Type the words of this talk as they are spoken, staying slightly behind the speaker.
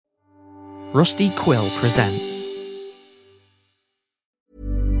Rusty Quill presents.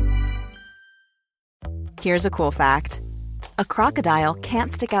 Here's a cool fact. A crocodile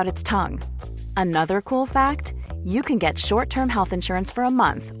can't stick out its tongue. Another cool fact, you can get short-term health insurance for a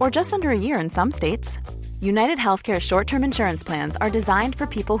month or just under a year in some states. United Healthcare short-term insurance plans are designed for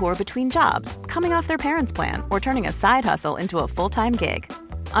people who are between jobs, coming off their parents' plan, or turning a side hustle into a full-time gig.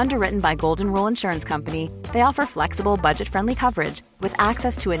 Underwritten by Golden Rule Insurance Company, they offer flexible, budget-friendly coverage with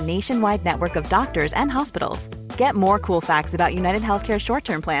access to a nationwide network of doctors and hospitals. Get more cool facts about United Healthcare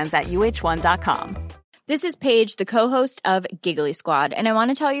short-term plans at uh1.com. This is Paige, the co-host of Giggly Squad, and I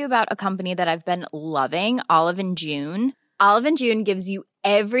want to tell you about a company that I've been loving, Olive & June. Olive & June gives you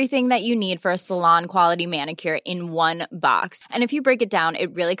everything that you need for a salon-quality manicure in one box. And if you break it down,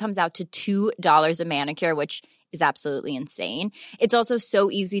 it really comes out to $2 a manicure, which is absolutely insane. It's also so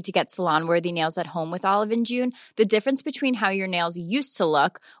easy to get salon-worthy nails at home with Olive & June. The difference between how your nails used to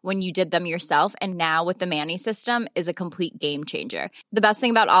look when you did them yourself and now with the Mani system is a complete game changer. The best thing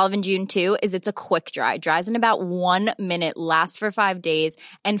about Olive & June, too, is it's a quick dry. Dries in about 1 minute, lasts for 5 days,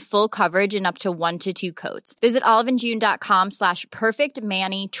 and full coverage in up to 1 to 2 coats. Visit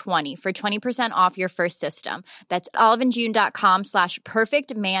oliveandjune.com/perfectmani20 for 20% off your first system. That's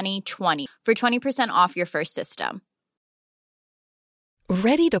oliveandjune.com/perfectmani20 for 20% off your first system.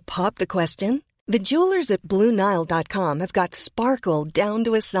 Ready to pop the question? The jewelers at BlueNile.com have got sparkle down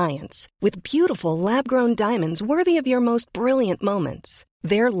to a science with beautiful lab-grown diamonds worthy of your most brilliant moments.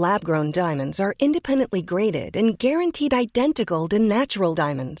 Their lab-grown diamonds are independently graded and guaranteed identical to natural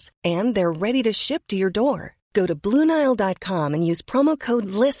diamonds, and they're ready to ship to your door. Go to BlueNile.com and use promo code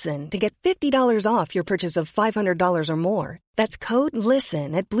LISTEN to get $50 off your purchase of $500 or more. That's code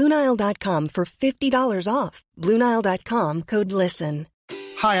LISTEN at BlueNile.com for $50 off. BlueNile.com, code LISTEN.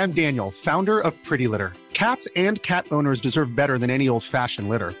 Hi, I'm Daniel, founder of Pretty Litter. Cats and cat owners deserve better than any old-fashioned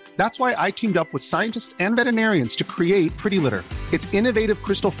litter. That's why I teamed up with scientists and veterinarians to create Pretty Litter. Its innovative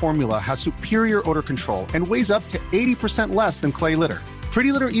crystal formula has superior odor control and weighs up to 80% less than clay litter.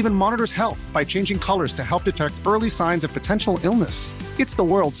 Pretty Litter even monitors health by changing colors to help detect early signs of potential illness. It's the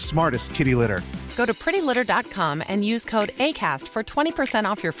world's smartest kitty litter. Go to prettylitter.com and use code ACAST for 20%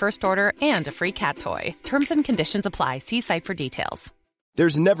 off your first order and a free cat toy. Terms and conditions apply. See site for details.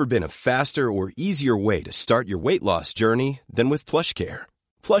 There's never been a faster or easier way to start your weight loss journey than with PlushCare.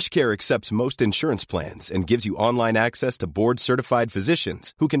 PlushCare accepts most insurance plans and gives you online access to board-certified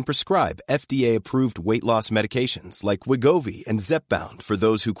physicians who can prescribe FDA-approved weight loss medications like Wegovy and Zepbound for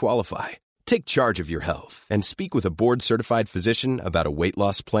those who qualify. Take charge of your health and speak with a board-certified physician about a weight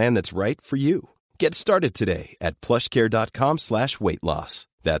loss plan that's right for you. Get started today at plushcare.com/weight loss.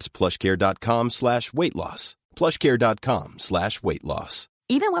 That's plushcare.com/weight loss. plushcare.com/weight loss.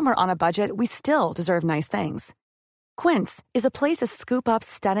 Even when we're on a budget, we still deserve nice things. Quince is a place to scoop up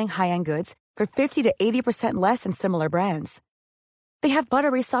stunning high-end goods for 50 to 80% less than similar brands. They have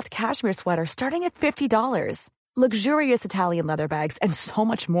buttery soft cashmere sweaters starting at $50, luxurious Italian leather bags, and so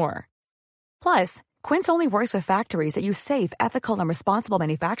much more. Plus, Quince only works with factories that use safe, ethical, and responsible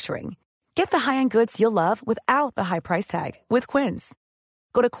manufacturing. Get the high-end goods you'll love without the high price tag with Quince.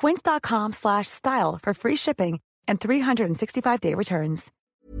 Go to quince.com/style for free shipping and 365-day returns.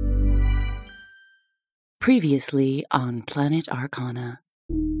 Previously on Planet Arcana.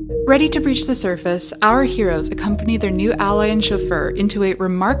 Ready to breach the surface, our heroes accompany their new ally and chauffeur into a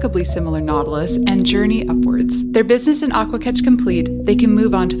remarkably similar Nautilus and journey upwards. Their business and aqua-catch complete, they can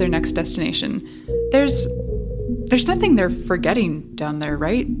move on to their next destination. There's nothing they're forgetting down there,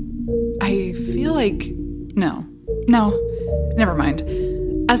 right? I feel like... No, never mind.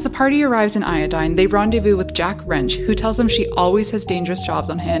 As the party arrives in Iodine, they rendezvous with Jack Wrench, who tells them she always has dangerous jobs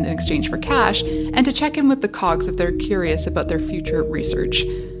on hand in exchange for cash, and to check in with the cogs if they're curious about their future research.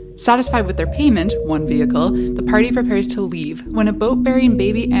 Satisfied with their payment, one vehicle, the party prepares to leave when a boat bearing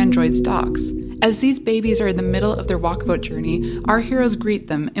baby androids docks. As these babies are in the middle of their walkabout journey, our heroes greet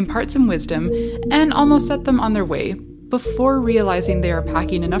them, impart some wisdom, and almost set them on their way, before realizing they are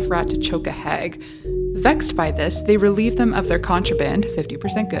packing enough rat to choke a hag. Vexed by this, they relieve them of their contraband,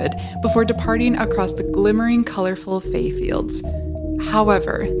 50% good, before departing across the glimmering, colorful Fey fields.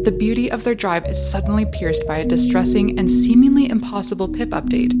 However, the beauty of their drive is suddenly pierced by a distressing and seemingly impossible pip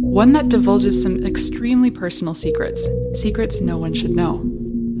update, one that divulges some extremely personal secrets no one should know.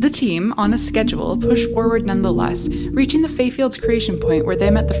 The team, on a schedule, push forward nonetheless, reaching the Feyfield's creation point where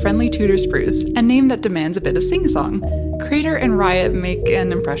they met the friendly tutor Spruce, a name that demands a bit of sing-song. Crater and Riot make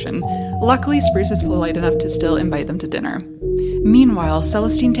an impression. Luckily, Spruce is polite enough to still invite them to dinner. Meanwhile,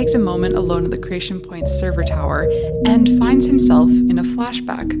 Celestine takes a moment alone at the Creation Point's server tower and finds himself in a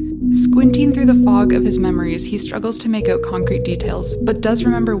flashback. Squinting through the fog of his memories, he struggles to make out concrete details, but does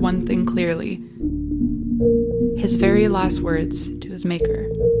remember one thing clearly. His very last words to his maker.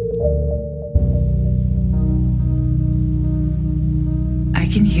 I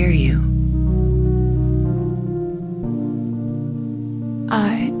can hear you.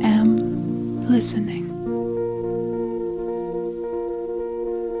 I am listening.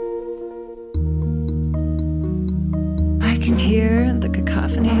 I can hear the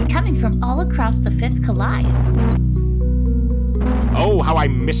cacophony coming from all across the Fifth Collide. Oh, how I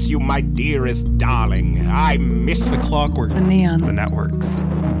miss you, my dearest darling. I miss the clockwork, the neon, the networks.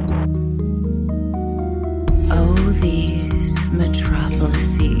 Oh, these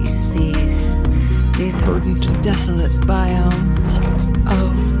metropolises, these verdant and desolate biomes.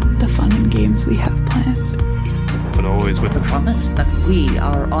 Oh, the fun and games we have planned. But always with the promise that we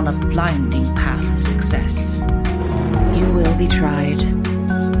are on a blinding path of success. You will be tried.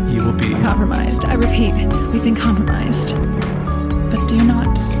 You will be compromised. I repeat, we've been compromised. But do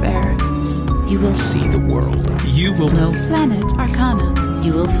not despair. You will see the world. You will know Planet Arcana.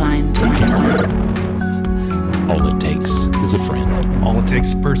 You will find all it takes is a friend. All it takes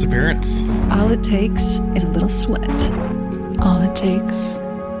is perseverance. All it takes is a little sweat. All it takes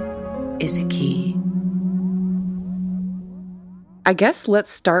is a key. I guess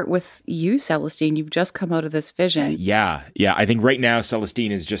let's start with you, Celestine. You've just come out of this vision. Yeah. I think right now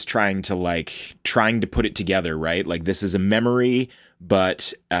Celestine is just trying to put it together, right? Like this is a memory,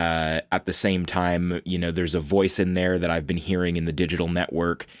 but at the same time, there's a voice in there that I've been hearing in the digital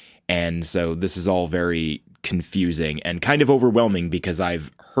network. And so this is all very confusing and kind of overwhelming because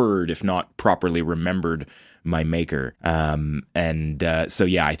I've heard, if not properly remembered, my maker. So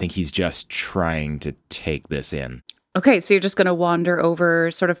I think he's just trying to take this in. Okay, so you're just going to wander over,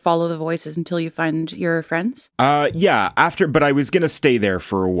 sort of follow the voices until you find your friends? But I was going to stay there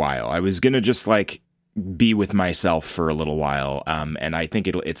for a while. I was going to just be with myself for a little while. And I think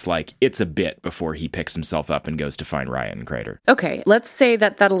it's a bit before he picks himself up and goes to find Ryan Crater. Okay, let's say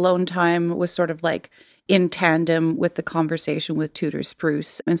that alone time was sort of in tandem with the conversation with Tutor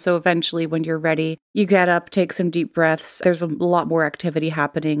Spruce. And so eventually when you're ready, you get up, take some deep breaths. There's a lot more activity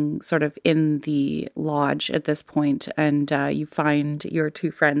happening sort of in the lodge at this point. And you find your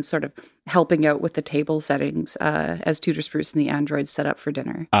two friends sort of helping out with the table settings as Tutor Spruce and the androids set up for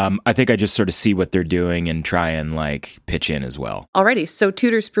dinner. I think I just sort of see what they're doing and try and pitch in as well. Alrighty, so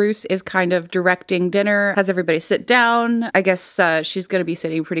Tutor Spruce is kind of directing dinner, has everybody sit down. I guess she's going to be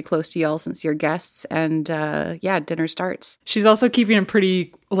sitting pretty close to y'all since you're guests, and dinner starts. She's also keeping a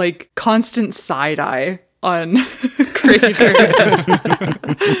pretty constant side eye on Crater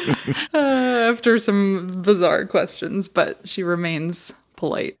after some bizarre questions, but she remains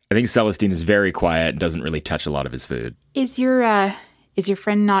polite. I think Celestine is very quiet and doesn't really touch a lot of his food. Is your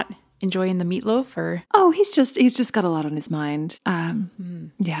friend not enjoying the meatloaf, or? Oh, he's just got a lot on his mind.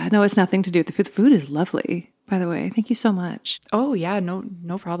 Yeah, no, it's nothing to do with the food. The food is lovely, by the way. Thank you so much. Oh yeah,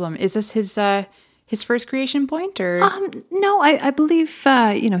 no problem. Is this his first creation point, or? No, I believe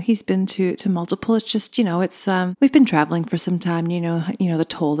he's been to multiple. It's just it's we've been traveling for some time. The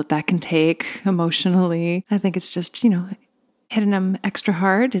toll that can take emotionally. I think it's just hitting him extra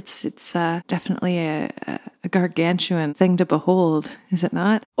hard. It's definitely a gargantuan thing to behold, is it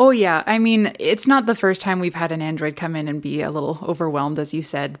not? Oh yeah, I mean, it's not the first time we've had an android come in and be a little overwhelmed, as you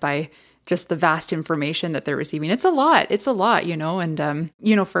said, by just the vast information that they're receiving. It's a lot, and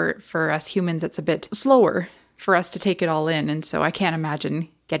for us humans, it's a bit slower for us to take it all in. And so I can't imagine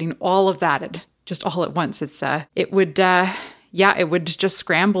getting all of that just all at once. It would just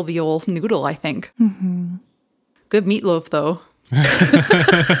scramble the old noodle, I think. Mm-hmm. Good meatloaf, though.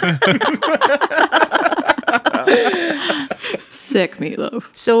 Sick meatloaf.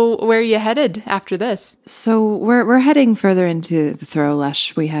 So where are you headed after this? So we're heading further into the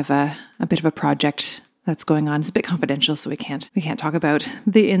Throw-Lush. We have a bit of a project that's going on. It's a bit confidential, so we can't talk about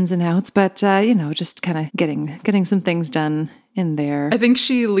the ins and outs, but just kind of getting some things done in there. I think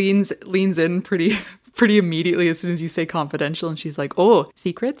she leans in pretty immediately as soon as you say confidential, and she's like, "Oh,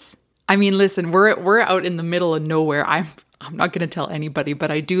 secrets?" I mean, listen, we're out in the middle of nowhere. I'm not going to tell anybody, but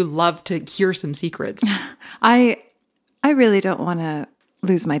I do love to hear some secrets. I really don't want to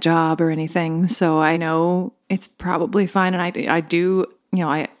lose my job or anything, so I know it's probably fine. And I do,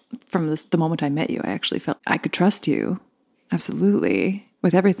 from the moment I met you, I actually felt I could trust you, absolutely,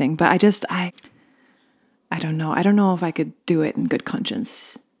 with everything. But I don't know. I don't know if I could do it in good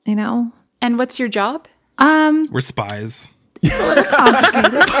conscience, And what's your job? We're spies. It's a little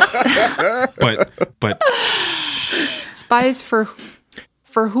complicated. but spies for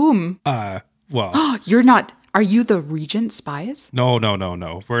whom? Well, you're not. Are you the Regent spies?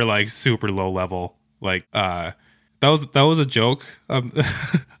 No. We're like super low level. Like that was a joke. I'm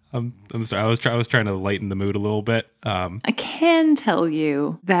sorry. I was trying to lighten the mood a little bit. I can tell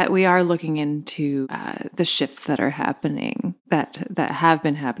you that we are looking into the shifts that are happening, that have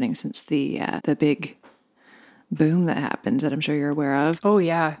been happening since the big boom that happened, that I'm sure you're aware of. Oh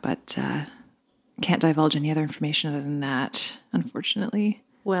yeah, but can't divulge any other information other than that, unfortunately.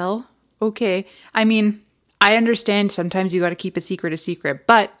 Well, okay. I mean, I understand sometimes you got to keep a secret,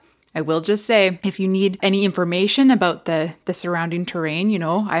 but I will just say, if you need any information about the surrounding terrain, you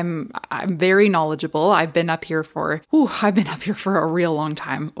know, I'm very knowledgeable. I've been up here for a real long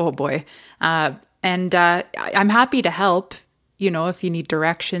time. Oh boy. And I'm happy to help, you know, if you need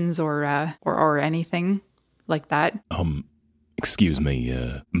directions or anything like that. Excuse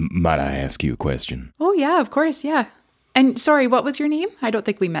me, might I ask you a question? Oh yeah, of course, yeah. And sorry, what was your name? I don't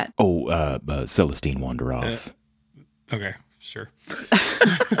think we met. Oh, Celestine Wanderoff. Okay, sure.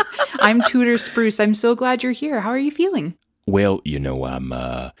 I'm Tutor Spruce. I'm so glad you're here. How are you feeling? Well, you know, I'm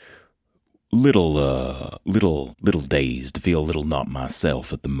little dazed, feel a little not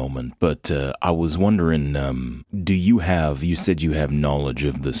myself at the moment, but I was wondering, you said you have knowledge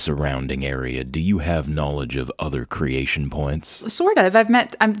of the surrounding area. Do you have knowledge of other creation points? Sort of. I've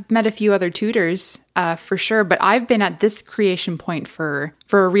met a few other tutors, for sure, but I've been at this creation point for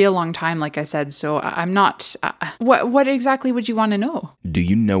a real long time, like I said, so I'm not... What exactly would you want to know? Do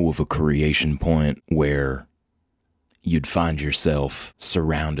you know of a creation point where you'd find yourself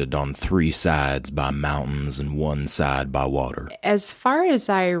surrounded on 3 sides by mountains and 1 side by water? As far as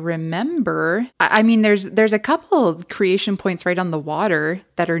I remember, I mean, there's a couple of creation points right on the water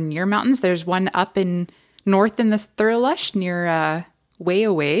that are near mountains. There's one up north in the Thurlush near Way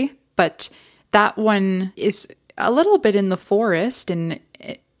Away, but that one is a little bit in the forest, and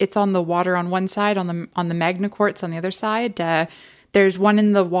it's on the water on one side, on the Magna Quartz on the other side. There's one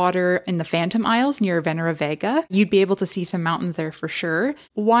in the water in the Phantom Isles near Venera Vega. You'd be able to see some mountains there for sure.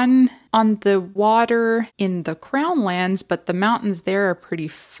 One on the water in the Crown Lands, but the mountains there are pretty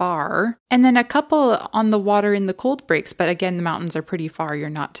far. And then a couple on the water in the Cold Breaks, but again, the mountains are pretty far. You're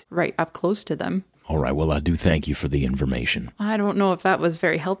not right up close to them. All right, well, I do thank you for the information. I don't know if that was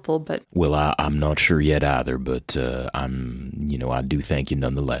very helpful, but... Well, I'm not sure yet either, but I do thank you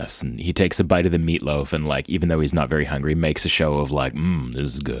nonetheless. And he takes a bite of the meatloaf and, like, even though he's not very hungry, makes a show of, like,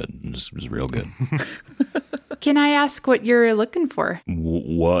 this is good. This is real good. Can I ask what you're looking for?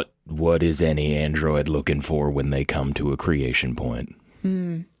 What is any android looking for when they come to a creation point?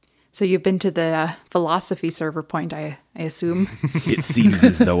 So you've been to the philosophy server point, I assume. It seems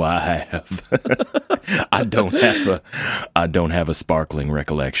as though I have. I don't have a sparkling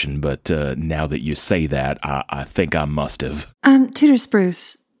recollection, but now that you say that, I think I must have. Tutor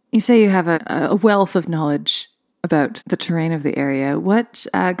Spruce, you say you have a wealth of knowledge about the terrain of the area. What,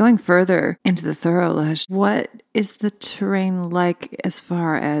 going further into the Thurlush, what is the terrain like as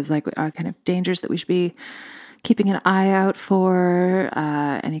far as like are kind of dangers that we should be keeping an eye out for?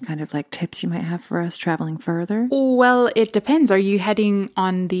 Any kind of like tips you might have for us traveling further? Well, it depends. Are you heading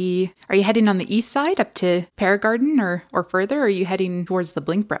on the east side up to Paragarden or further? Or are you heading towards the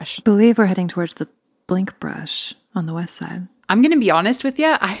Blinkbrush? I believe we're heading towards the Blinkbrush on the west side. I'm going to be honest with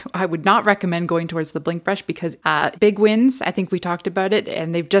you. I would not recommend going towards the Blinkbrush because big winds, I think we talked about it,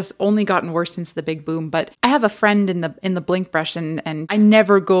 and they've just only gotten worse since the big boom. But I have a friend in the Blinkbrush, and I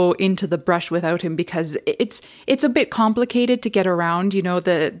never go into the brush without him because it's a bit complicated to get around. You know,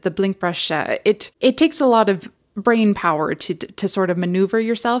 the Blinkbrush, it takes a lot of brain power to sort of maneuver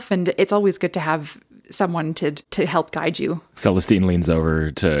yourself, and it's always good to have someone to help guide you. Celestine leans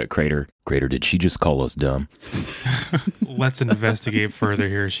over to Crater. Crater, did she just call us dumb? Let's investigate further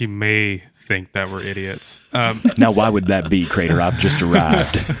here. She may think that we're idiots. Now, why would that be, Crater? I've just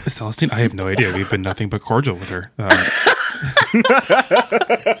arrived. Celestine, I have no idea. We've been nothing but cordial with her.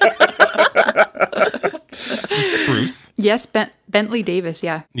 Spruce. Yes, Bentley Davis,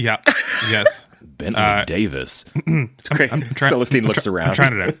 yeah. Yeah, yes. Bentley Davis. Okay, Celestine looks around. I'm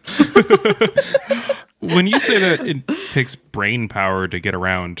trying it out. When you say that it takes brain power to get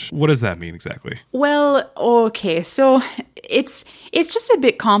around, what does that mean exactly? Well, okay, so it's just a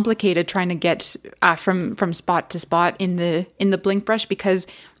bit complicated trying to get from spot to spot in the Blinkbrush because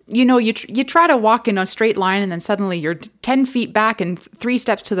you know you try to walk in a straight line and then suddenly you're 10 feet back and 3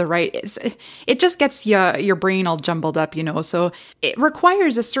 steps to the right. It just gets your brain all jumbled up, you know. So it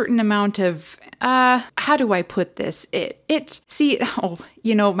requires a certain amount of how do I put this?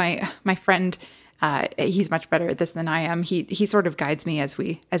 My friend. he's much better at this than I am. He sort of guides me as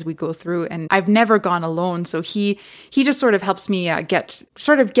we go through, and I've never gone alone. So he just sort of helps me get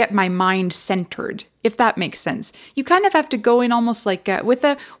my mind centered, if that makes sense. You kind of have to go in almost like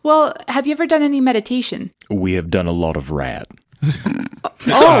have you ever done any meditation? We have done a lot of rat.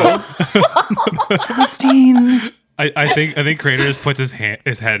 Oh, Celestine. I think Craters puts his head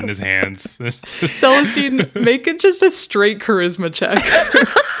in his hands. Celestine, make it just a straight charisma check.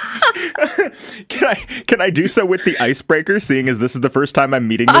 Can I do so with the icebreaker, seeing as this is the first time I'm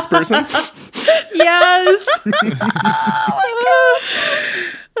meeting this person? Yes.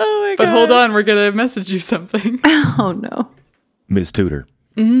 Oh my god. But hold on, we're gonna message you something. Oh no. Ms. Tudor.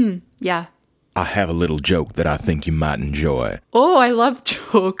 Yeah. I have a little joke that I think you might enjoy. Oh, I love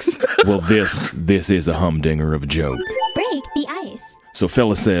jokes. Well, this is a humdinger of a joke. Break the ice. So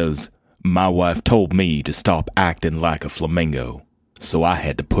fella says, my wife told me to stop acting like a flamingo, so I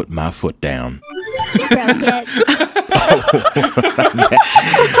had to put my foot down. You broke it.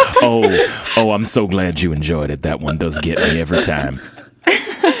 Oh, I'm so glad you enjoyed it. That one does get me every time.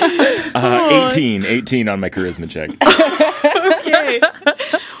 18 on my charisma check. Okay.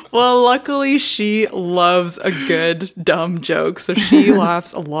 Well, luckily she loves a good dumb joke, so she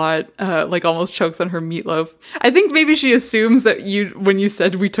laughs a lot, like almost chokes on her meatloaf. I think maybe she assumes that when you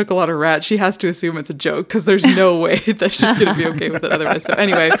said we took a lot of rat, she has to assume it's a joke because there's no way that she's going to be okay with it otherwise. So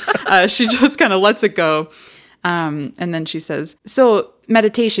anyway, she just kind of lets it go. And then she says, so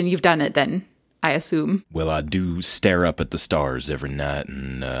meditation, you've done it then, I assume. Well, I do stare up at the stars every night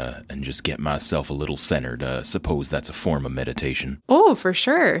and just get myself a little centered. Suppose that's a form of meditation. Oh, for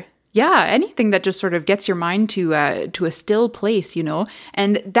sure. Yeah, anything that just sort of gets your mind to a still place, you know.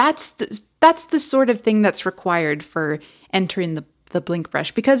 And that's the sort of thing that's required for entering the blink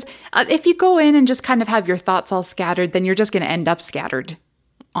brush. Because if you go in and just kind of have your thoughts all scattered, then you're just going to end up scattered.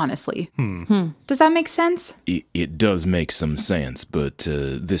 Honestly. Does that make sense? It does make some sense, but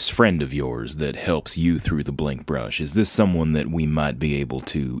this friend of yours that helps you through the blink brush, is this someone that we might be able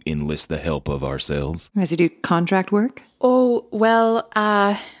to enlist the help of ourselves? Does he do contract work? Oh, well,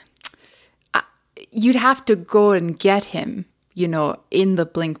 you'd have to go and get him, you know, in the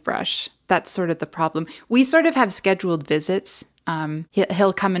blink brush. That's sort of the problem. We sort of have scheduled visits.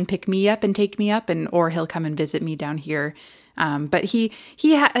 He'll come and pick me up and take me up, or he'll come and visit me down here. But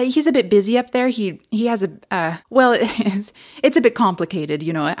he's a bit busy up there. He has it's a bit complicated,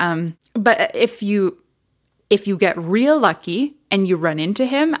 you know. But if you get real lucky and you run into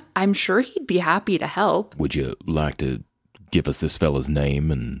him, I'm sure he'd be happy to help. Would you like to give us this fella's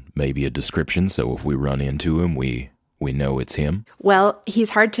name and maybe a description, so if we run into him, we know it's him? Well,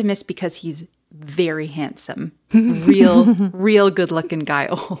 he's hard to miss because he's very handsome. Real good looking guy.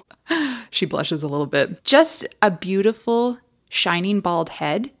 Oh, she blushes a little bit. Just a beautiful, shining bald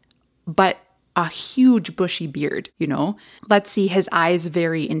head, but a huge bushy beard, you know? Let's see, his eyes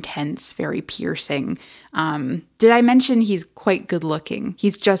very intense, very piercing. Did I mention he's quite good looking?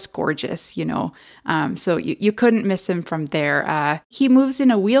 He's just gorgeous, you know? So you couldn't miss him from there. He moves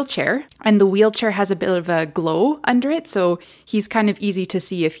in a wheelchair, and the wheelchair has a bit of a glow under it, so he's kind of easy to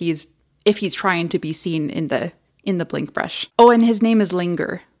see if he's trying to be seen in the blink brush. Oh, and his name is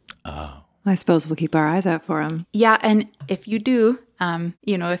Linger. Oh. I suppose we'll keep our eyes out for him. Yeah, and if you do,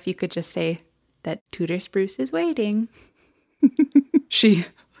 you know, if you could just say that Tudor Spruce is waiting. She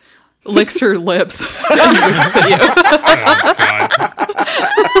licks her lips and winks at you.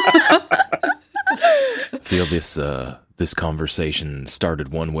 I feel this conversation started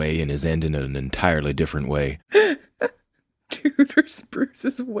one way and is ending in an entirely different way. Tudor Spruce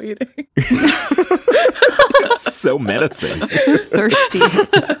is waiting. It's so menacing. So thirsty.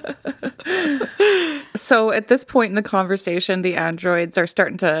 So at this point in the conversation, the androids are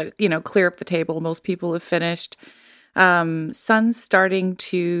starting to, you know, clear up the table. Most people have finished. Sun's starting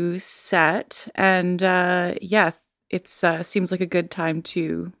to set. And it seems like a good time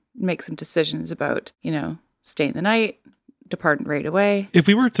to make some decisions about, you know, staying the night, departing right away. If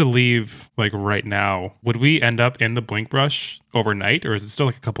we were to leave like right now, would we end up in the blink brush overnight, or is it still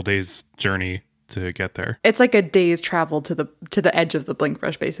like a couple days journey to get there? It's like a day's travel to the edge of the blink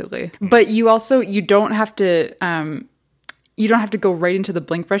brush, basically. But you don't have to go right into the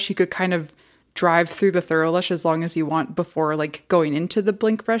blink brush. You could kind of drive through the Thurlush as long as you want before like going into the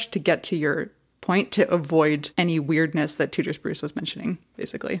blink brush to get to your point, to avoid any weirdness that Tudor Spruce was mentioning,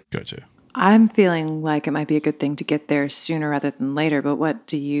 basically. Gotcha. I'm feeling like it might be a good thing to get there sooner rather than later, but what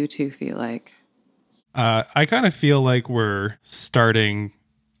do you two feel like? I kind of feel like we're starting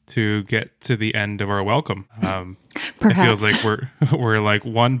to get to the end of our welcome. It feels like we're like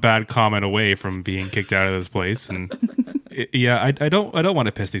one bad comment away from being kicked out of this place, and Yeah, I don't want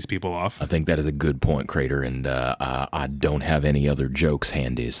to piss these people off. I think that is a good point, Crater, and I don't have any other jokes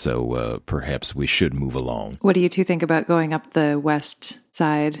handy, so perhaps we should move along. What do you two think about going up the west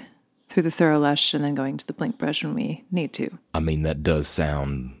side through the Thurlush and then going to the Blinkbrush when we need to? I mean, that does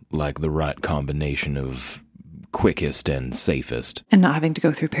sound like the right combination of quickest and safest. And not having to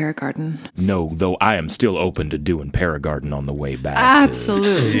go through Paragarden. No, though I am still open to doing Paragarden on the way back.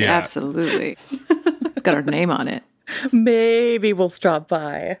 Absolutely, absolutely. It's got our name on it. Maybe we'll stop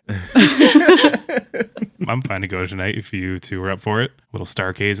by. I'm fine to go tonight if you two are up for it. A little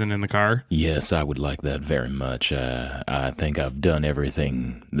stargazing in the car. Yes, I would like that very much. I think I've done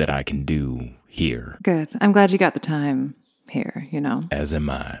everything that I can do here. Good. I'm glad you got the time here, you know. As am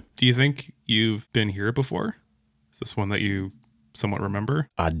I. Do you think you've been here before? Is this one that you somewhat remember?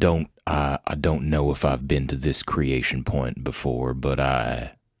 I don't know if I've been to this creation point before, but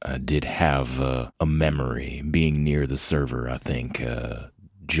I did have a memory. Being near the server, I think,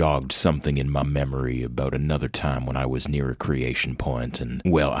 jogged something in my memory about another time when I was near a creation point. And,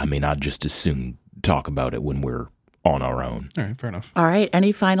 well, I mean, I'd just as soon talk about it when we're on our own. All right, fair enough. All right,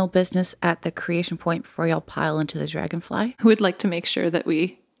 any final business at the creation point before y'all pile into the Dragonfly? Who would like to make sure that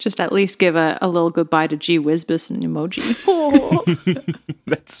we just at least give a little goodbye to G Whizbus and Emoji?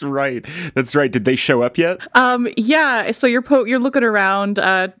 That's right. Did they show up yet? Yeah. So you're looking around,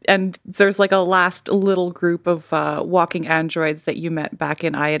 and there's like a last little group of walking androids that you met back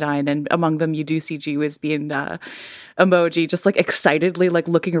in Iodine, and among them you do see G Whizby and Emoji just like excitedly like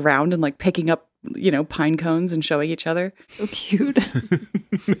looking around and like picking up, you know, pine cones and showing each other. So cute.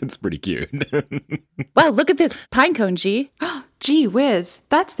 It's pretty cute. Wow, look at this pine cone, G. Gee whiz,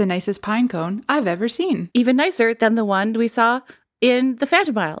 that's the nicest pine cone I've ever seen. Even nicer than the one we saw in the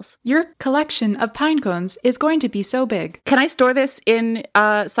Phantom Isles. Your collection of pine cones is going to be so big. Can I store this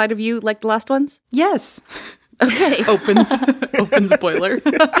inside of you like the last ones? Yes. Okay. Opens boiler.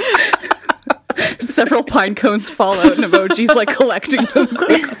 Several pine cones fall out and Emoji's like collecting them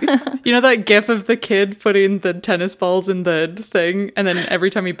quickly. You know that gif of the kid putting the tennis balls in the thing, and then every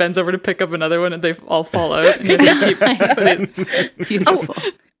time he bends over to pick up another one, they all fall out. And he has to keep putting. Beautiful.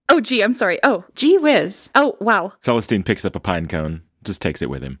 Oh, gee, I'm sorry. Oh, gee whiz. Oh, wow. Celestine picks up a pine cone, just takes it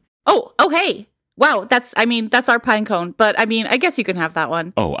with him. Oh, hey. Wow, that's our pine cone, but I mean, I guess you can have that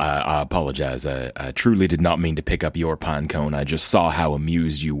one. Oh, I apologize. I truly did not mean to pick up your pine cone. I just saw how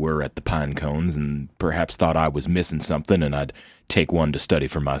amused you were at the pine cones and perhaps thought I was missing something and I'd take one to study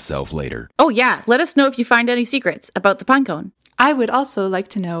for myself later. Oh, yeah. Let us know if you find any secrets about the pine cone. I would also like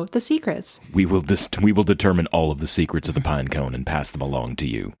to know the secrets. We will determine all of the secrets of the pine cone and pass them along to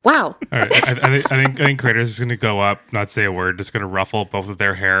you. Wow. All right. I think Kratos is going to go up, not say a word, just going to ruffle both of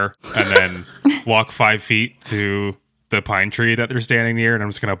their hair, and then walk 5 feet to the pine tree that they're standing near, and I'm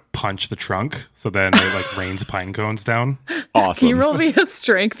just going to punch the trunk. So then it like rains pine cones down. Awesome. Can you roll me a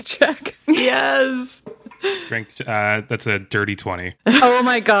strength check? Yes. Strength, that's a dirty 20. Oh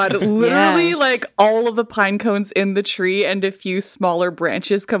my god, literally Yes. like all of the pine cones in the tree and a few smaller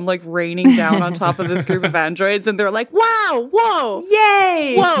branches come like raining down on top of this group of androids, and they're like, wow, whoa,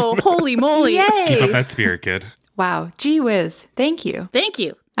 yay, whoa, holy moly. Yay. Keep up that spirit, kid. Wow, gee whiz, thank you. Thank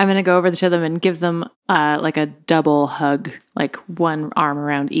you. I'm going to go over to them and give them like a double hug, like one arm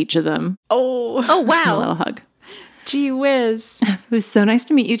around each of them. Oh A wow. little hug. Gee whiz. It was so nice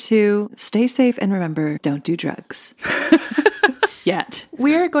to meet you two. Stay safe and remember, don't do drugs. Yet.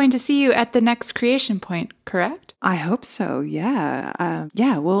 We're going to see you at the next creation point, correct? I hope so, yeah.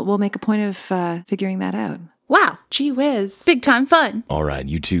 We'll make a point of figuring that out. Wow. Gee whiz. Big time fun. All right,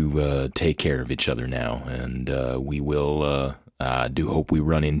 you two take care of each other now, and we will... I do hope we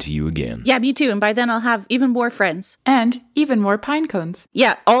run into you again. Yeah, me too. And by then I'll have even more friends. And even more pine cones.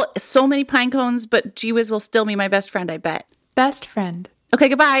 Yeah, so many pine cones, but Gee Whiz will still be my best friend, I bet. Best friend. Okay,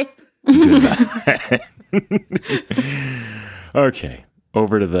 goodbye. Goodbye. Okay,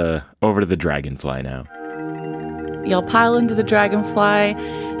 over to the Dragonfly now. You'll pile into the Dragonfly.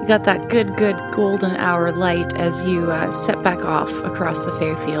 You got that good golden hour light as you set back off across the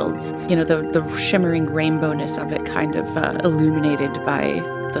fair fields. You know, the shimmering rainbowness of it kind of illuminated by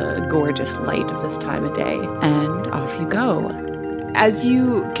the gorgeous light of this time of day. And off you go. As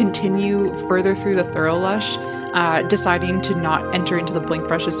you continue further through the Thurlush, deciding to not enter into the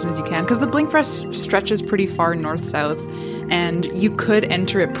Blinkbrush as soon as you can, because the Blinkbrush stretches pretty far north-south, and you could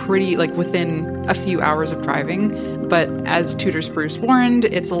enter it pretty, like, within a few hours of driving, but as Tutor Spruce warned,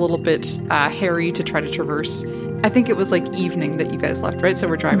 it's a little bit hairy to try to traverse. I think it was, like, evening that you guys left, right? So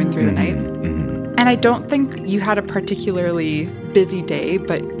we're driving through the night. And I don't think you had a particularly busy day,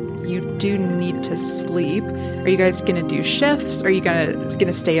 but you do need to sleep. Are you guys going to do shifts? Are you going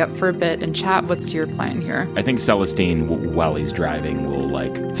to stay up for a bit and chat? What's your plan here? I think Celestine, while he's driving, will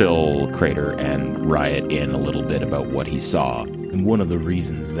fill Crater and Riot in a little bit about what he saw. And one of the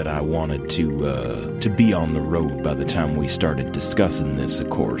reasons that I wanted to be on the road by the time we started discussing this, of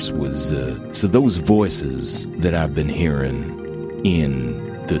course, was so those voices that I've been hearing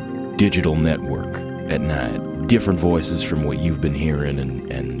in the digital network at night, different voices from what you've been hearing,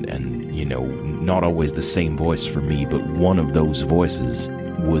 and you know, not always the same voice for me, but one of those voices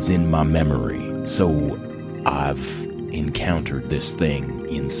was in my memory. So I've encountered this thing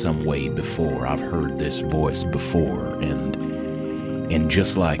in some way before. I've heard this voice before, and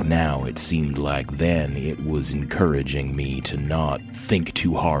just like now, it seemed like then it was encouraging me to not think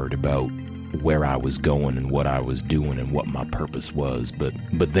too hard about where I was going and what I was doing and what my purpose was. But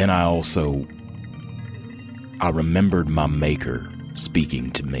then I remembered my maker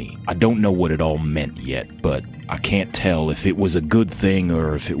speaking to me. I don't know what it all meant yet, but I can't tell if it was a good thing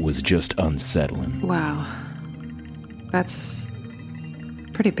or if it was just unsettling. Wow. That's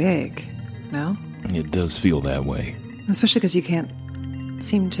pretty big, no? It does feel that way. Especially because you can't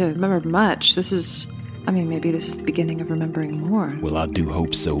seem to remember much. Maybe this is the beginning of remembering more. Well, I do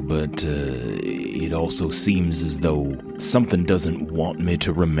hope so, but it also seems as though something doesn't want me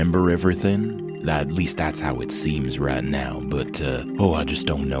to remember everything. At least that's how it seems right now, but I just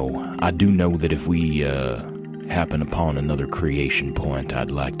don't know. I do know that if we happen upon another creation point, I'd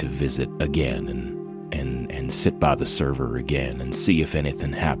like to visit again and sit by the server again and see if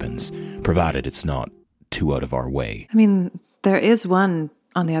anything happens, provided it's not too out of our way. I mean, there is one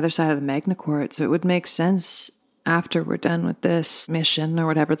on the other side of the Magna Court, so it would make sense after we're done with this mission or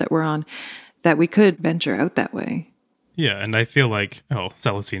whatever that we're on, that we could venture out that way. Yeah, and I feel like,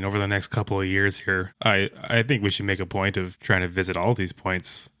 Celestine, over the next couple of years here, I think we should make a point of trying to visit all these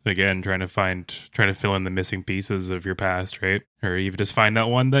points again, trying to fill in the missing pieces of your past, right? Or even just find that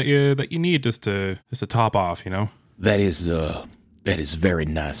one that you need just to top off, you know? That is very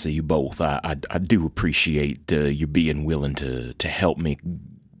nice of you both. I do appreciate you being willing to help me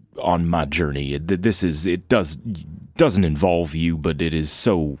on my journey. It doesn't involve you, but it is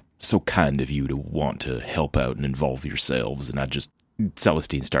so kind of you to want to help out and involve yourselves. And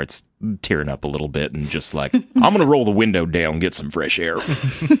Celestine starts tearing up a little bit and just like, I'm going to roll the window down, get some fresh air.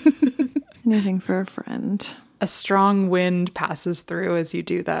 Anything for a friend. A strong wind passes through as you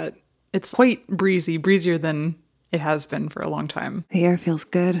do that. It's quite breezy, breezier than it has been for a long time. The air feels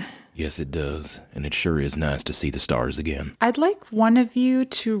good. Yes, it does. And it sure is nice to see the stars again. I'd like one of you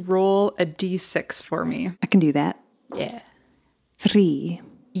to roll a d6 for me. I can do that. Yeah. 3.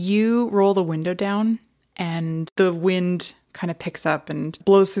 You roll the window down, and the wind kind of picks up and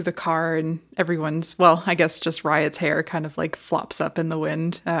blows through the car, and everyone's, I guess just Riot's hair kind of flops up in the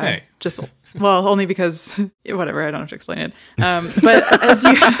wind. Hey. Only because, whatever, I don't have to explain it. But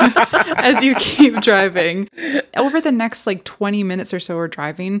as you keep driving, over the next 20 minutes or so we're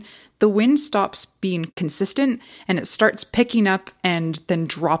driving, the wind stops being consistent and it starts picking up and then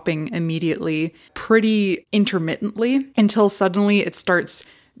dropping immediately, pretty intermittently, until suddenly it starts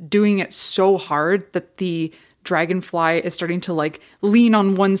doing it so hard that the dragonfly is starting to lean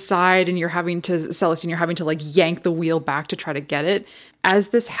on one side, and Celestine, you're having to yank the wheel back to try to get it. As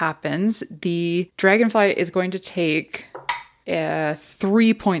this happens, the dragonfly is going to take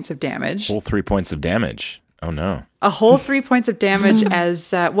 3 points of damage. Whole 3 points of damage. Oh no. A whole 3 points of damage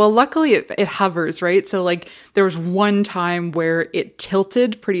as, luckily it hovers, right? So there was one time where it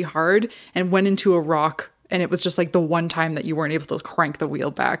tilted pretty hard and went into a rock. And it was just the one time that you weren't able to crank the wheel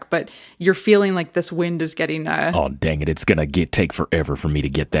back. But you're feeling like this wind is getting... Oh, dang it. It's going to take forever for me to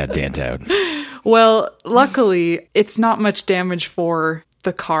get that dent out. Well, luckily, it's not much damage for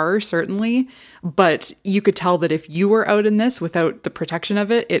the car, certainly. But you could tell that if you were out in this without the protection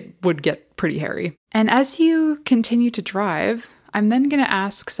of it, it would get pretty hairy. And as you continue to drive, I'm then going to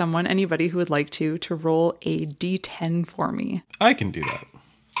ask anybody who would like to roll a d10 for me. I can do that.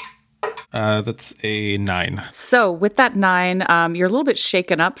 That's a 9. So with that 9, you're a little bit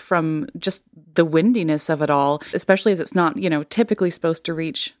shaken up from just the windiness of it all, especially as it's not, typically supposed to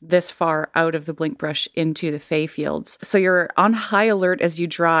reach this far out of the Blinkbrush into the Fey Fields. So you're on high alert as you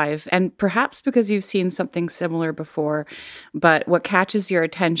drive, and perhaps because you've seen something similar before, but what catches your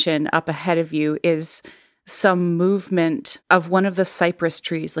attention up ahead of you is some movement of one of the cypress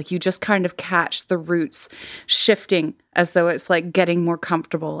trees. You just kind of catch the roots shifting as though it's getting more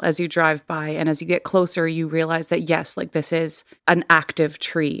comfortable as you drive by. And as you get closer, you realize that yes, this is an active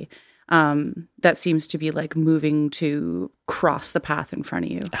tree that seems to be moving to cross the path in front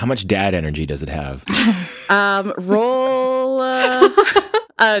of you. How much dad energy does it have? Roll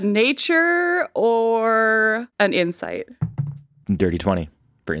A nature or an insight? Dirty 20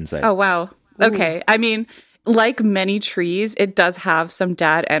 for insight. Oh, wow. Okay. I mean, like many trees, it does have some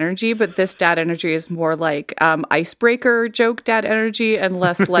dad energy, but this dad energy is more like icebreaker joke dad energy and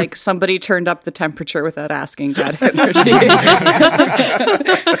less like somebody turned up the temperature without asking dad energy.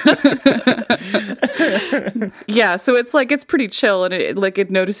 Yeah, so it's pretty chill, and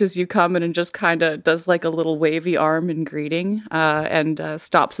it notices you coming and just kind of does like a little wavy arm in greeting and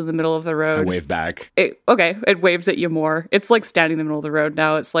stops in the middle of the road. I wave back. It waves at you more. It's like standing in the middle of the road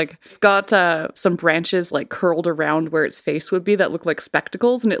now. It's like it's got some branches like curled around where its face would be that look like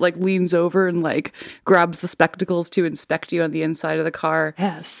spectacles, and it like leans over and like grabs the spectacles to inspect you on the inside of the car.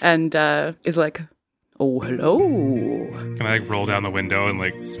 Yes. And is like, oh, hello. Can I like roll down the window and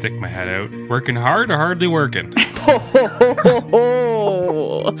like stick my head out? Working hard or hardly working?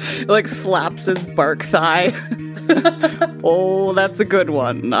 Like slaps his bark thigh. Oh, that's a good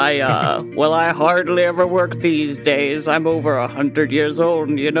one. I hardly ever work these days. I'm over 100 years old,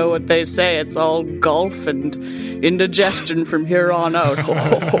 and you know what they say, it's all golf and indigestion from here on out.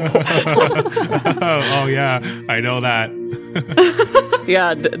 Oh yeah, I know that.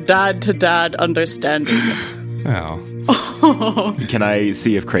 Yeah, dad to dad understanding. Oh. Can I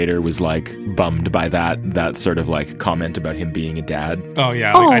see if Crater was like bummed by that sort of like comment about him being a dad? Oh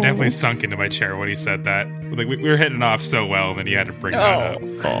yeah, like, I definitely sunk into my chair when he said that. Like we were hitting off so well, and then he had to bring that up.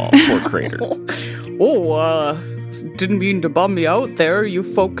 Oh, poor Crater. Didn't mean to bum you out there. You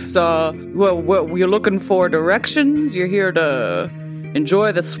folks, you're looking for directions? You're here to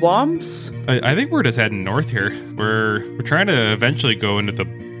enjoy the swamps? I think we're just heading north here. We're trying to eventually go into the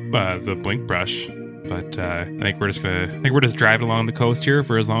Blink Brush. But I think we're just driving along the coast here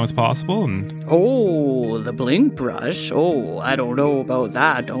for as long as possible. And the Blink Brush. I don't know about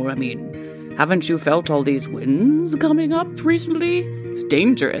that. Haven't you felt all these winds coming up recently? It's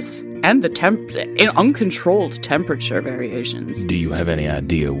dangerous, and the uncontrolled temperature variations. Do you have any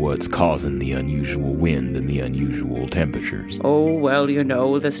idea what's causing the unusual wind and the unusual temperatures? Oh well,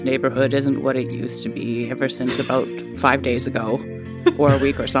 this neighborhood isn't what it used to be ever since about 5 days ago. Or a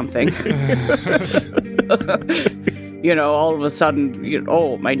week or something. All of a sudden,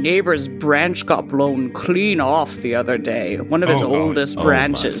 my neighbor's branch got blown clean off the other day. One of his oldest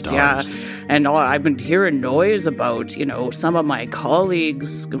branches, yeah. And I've been hearing noise about, some of my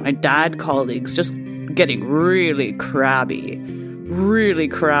colleagues, my dad colleagues, just getting really crabby. Really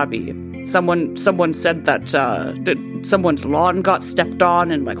crabby. Someone said that someone's lawn got stepped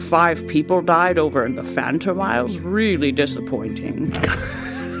on and like 5 people died over in the Phantom Isles. Really disappointing.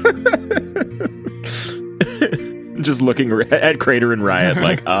 Just looking at Crater and Riot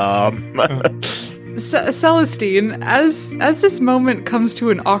like, Celestine, as this moment comes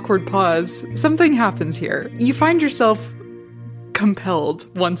to an awkward pause, something happens here. You find yourself compelled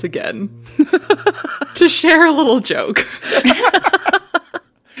once again to share a little joke.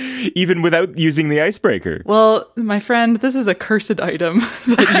 Even without using the icebreaker. Well, my friend, this is a cursed item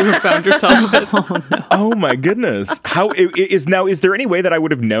that you have found yourself with. Oh, no. Oh, my goodness. Is there any way that I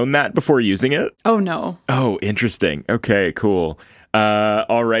would have known that before using it? Oh, no. Oh, interesting. Okay, cool.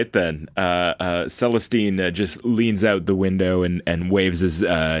 All right, then. Celestine just leans out the window and waves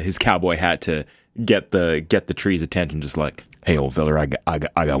his cowboy hat to get the tree's attention, just like, hey, old feller, I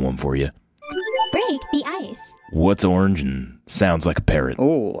got one for you. Break the ice. What's orange and sounds like a parrot?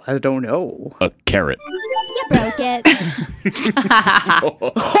 Oh, I don't know. A carrot. You broke it.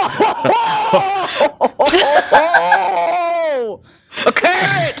 A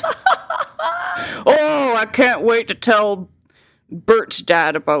carrot! Oh, I can't wait to tell Bert's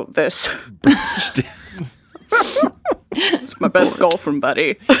dad about this. Bert's dad. It's my best golfing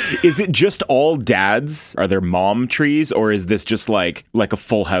buddy. Is it just all dads? Are there mom trees, or is this just like a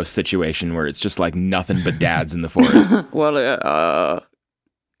Full House situation where it's just like nothing but dads in the forest? Well,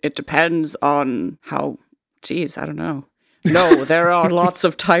 it depends on how. Geez, I don't know. No, there are lots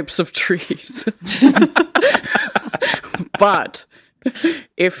of types of trees. But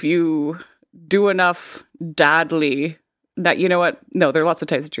if you do enough dadly. Now, you know what? No, there are lots of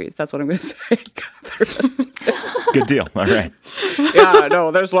types of trees. That's what I'm going to say. Good deal. All right. Yeah,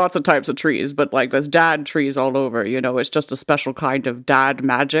 no, there's lots of types of trees, but like there's dad trees all over. It's just a special kind of dad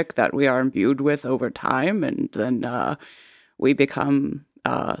magic that we are imbued with over time. And then we become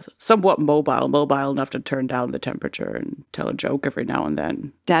somewhat mobile enough to turn down the temperature and tell a joke every now and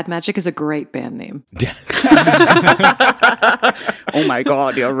then. Dad Magic is a great band name. Oh my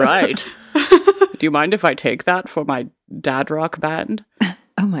God, you're right. Do you mind if I take that for my dad rock band?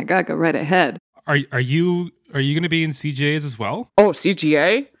 Oh my God, go right ahead. Are you going to be in CGAs as well? Oh,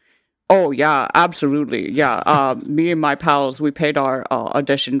 CGA? Oh, yeah, absolutely. Yeah. Me and my pals, we paid our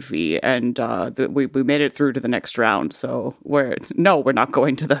audition fee and we made it through to the next round. So we're not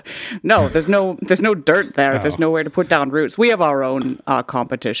going to there's no dirt there. There's nowhere to put down roots. We have our own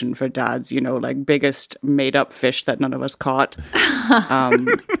competition for dads, like biggest made up fish that none of us caught.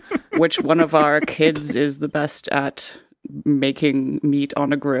 Which one of our kids is the best at making meat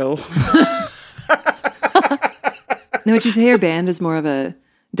on a grill? Now, would you say your band is more of a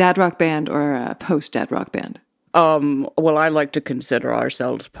dad rock band or a post-dad rock band? Well, I like to consider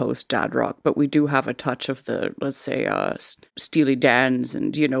ourselves post-dad rock, but we do have a touch of the, let's say, Steely Dan's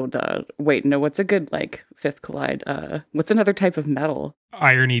and, what's a good, Fifth Collide? What's another type of metal?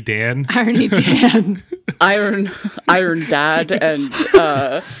 Irony Dan. Irony Dan. Iron Dad and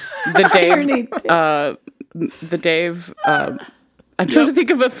the Dave, I'm trying to think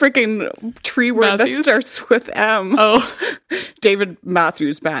of a freaking tree word that starts with M. Oh. David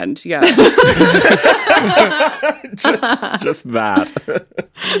Matthews Band, yeah. just that.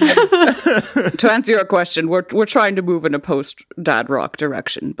 To answer your question, we're trying to move in a post-dad rock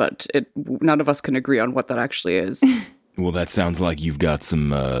direction, but none of us can agree on what that actually is. Well, that sounds like you've got some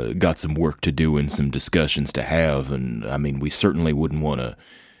work to do and some discussions to have, and I mean, we certainly wouldn't want to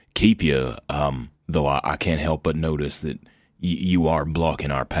keep you, though I can't help but notice that you are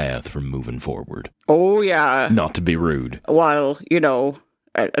blocking our path from moving forward. Oh, yeah. Not to be rude. Well,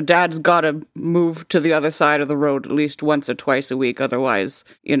 a dad's got to move to the other side of the road at least once or twice a week. Otherwise,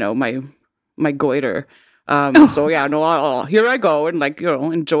 my goiter. So, yeah, no, here I go and,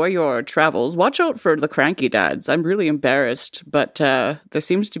 enjoy your travels. Watch out for the cranky dads. I'm really embarrassed, but there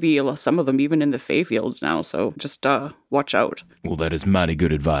seems to be some of them even in the Fey Fields now, so just watch out. Well, that is mighty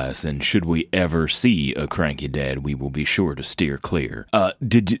good advice, and should we ever see a cranky dad, we will be sure to steer clear.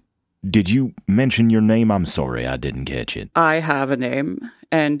 Did you mention your name? I'm sorry, I didn't catch it. I have a name,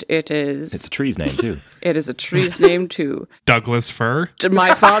 and it is... It's a tree's name, too. It is a tree's name, too. Douglas Fir?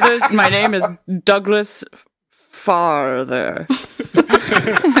 My name is Douglas Farther.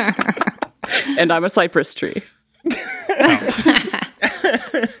 And I'm a cypress tree.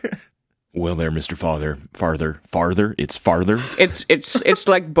 Well there, Mr. Farther? It's farther? It's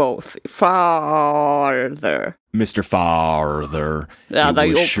like both. Farther. Mr. Farther. Yeah,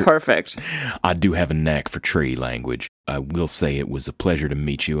 you're perfect. I do have a knack for tree language. I will say it was a pleasure to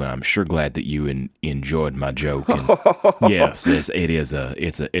meet you, and I'm sure glad that you enjoyed my joke. And yes,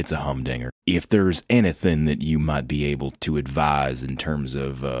 it's a humdinger. If there's anything that you might be able to advise in terms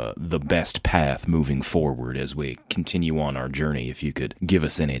of the best path moving forward as we continue on our journey, if you could give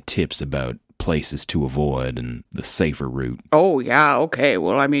us any tips about places to avoid and the safer route. Oh, yeah, okay.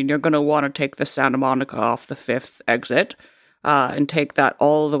 Well, I mean, you're going to want to take the Santa Monica off the 5th exit and take that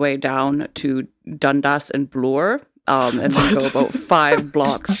all the way down to Dundas and Bloor. And then go about 5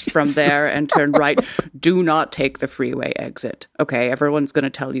 blocks from there and turn right. Do not take the freeway exit. Okay, everyone's going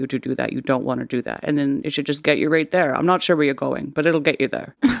to tell you to do that. You don't want to do that. And then it should just get you right there. I'm not sure where you're going, but it'll get you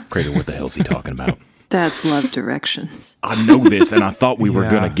there. Crater, what the hell's he talking about? Dads love directions. I know this, and I thought we were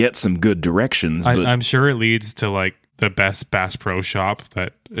going to get some good directions. But I'm sure it leads to, the best Bass Pro Shop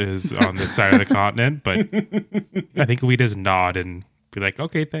that is on this side of the continent, but I think we just nod and be like,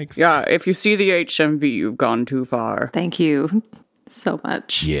 okay, thanks. Yeah, if you see the HMV, you've gone too far. Thank you so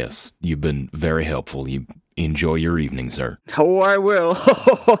much. Yes, you've been very helpful. You enjoy your evening, sir. Oh, I will.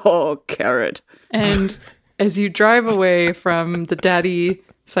 Oh, carrot. And as you drive away from the daddy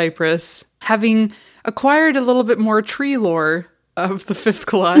cypress, having acquired a little bit more tree lore of the 5th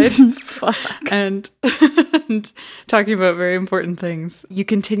Collide and talking about very important things, you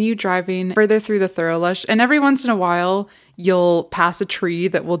continue driving further through the Thurlush, and every once in a while you'll pass a tree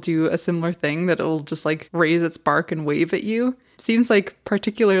that will do a similar thing, that it'll just raise its bark and wave at you. Seems like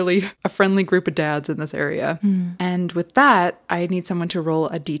particularly a friendly group of dads in this area. And with that, I need someone to roll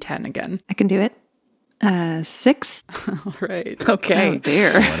a d10 again. I can do it. 6. All right. Okay. Oh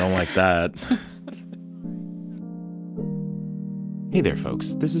dear. I don't like that. Hey there,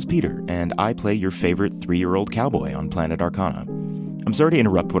 folks. This is Peter, and I play your favorite 3-year-old cowboy on Planet Arcana. I'm sorry to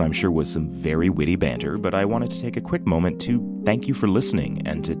interrupt what I'm sure was some very witty banter, but I wanted to take a quick moment to thank you for listening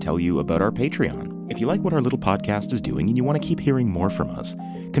and to tell you about our Patreon. If you like what our little podcast is doing and you want to keep hearing more from us,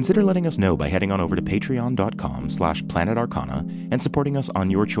 consider letting us know by heading on over to patreon.com/planetarcana and supporting us on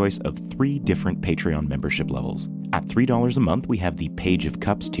your choice of 3 different Patreon membership levels. At $3 a month, we have the Page of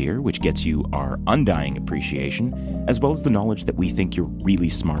Cups tier, which gets you our undying appreciation, as well as the knowledge that we think you're really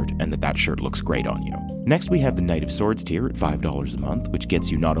smart and that shirt looks great on you. Next, we have the Knight of Swords tier at $5 a month, which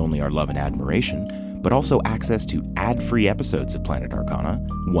gets you not only our love and admiration, but also access to ad-free episodes of Planet Arcana,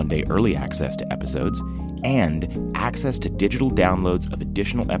 one-day early access to episodes, and access to digital downloads of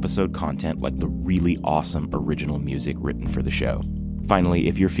additional episode content like the really awesome original music written for the show. Finally,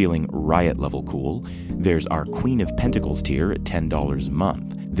 if you're feeling riot-level cool, there's our Queen of Pentacles tier at $10 a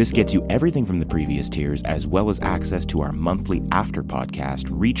month. This gets you everything from the previous tiers, as well as access to our monthly after-podcast,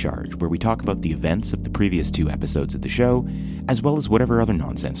 Recharge, where we talk about the events of the previous 2 episodes of the show, as well as whatever other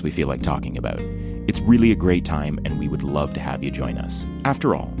nonsense we feel like talking about. It's really a great time, and we would love to have you join us.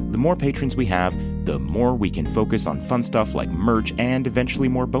 After all, the more patrons we have, the more we can focus on fun stuff like merch and eventually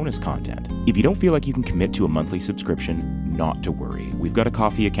more bonus content. If you don't feel like you can commit to a monthly subscription, not to worry. We've got a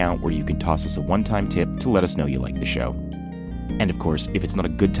Ko-fi account where you can toss us a one-time tip to let us know you like the show. And of course, if it's not a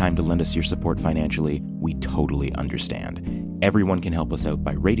good time to lend us your support financially, we totally understand. Everyone can help us out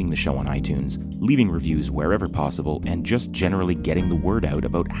by rating the show on iTunes, leaving reviews wherever possible, and just generally getting the word out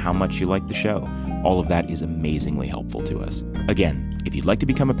about how much you like the show. All of that is amazingly helpful to us. Again, if you'd like to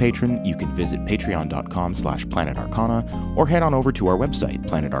become a patron, you can visit patreon.com/planetarcana or head on over to our website,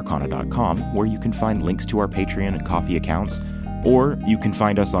 planetarcana.com, where you can find links to our Patreon and Ko-fi accounts, or you can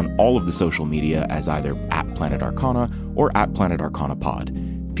find us on all of the social media as either @PlanetArcana or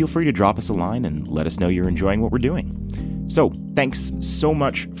 @PlanetArcanaPod. Feel free to drop us a line and let us know you're enjoying what we're doing. So, thanks so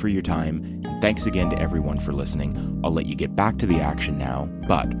much for your time, and thanks again to everyone for listening. I'll let you get back to the action now,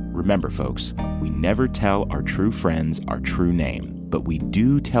 but remember folks, we never tell our true friends our true name, but we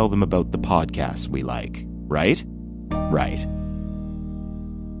do tell them about the podcasts we like, right? Right.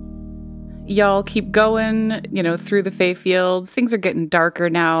 Y'all keep going, through the Fey Fields. Things are getting darker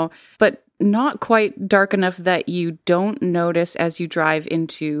now, but not quite dark enough that you don't notice as you drive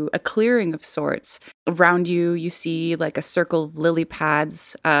into a clearing of sorts. Around you, you see like a circle of lily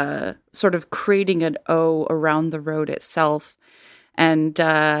pads, sort of creating an O around the road itself. And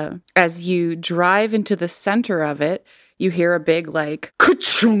as you drive into the center of it, you hear a big like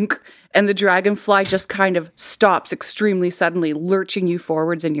ka-chunk, and the dragonfly just kind of stops extremely suddenly, lurching you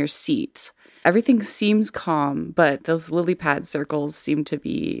forwards in your seat. Everything seems calm, but those lily pad circles seem to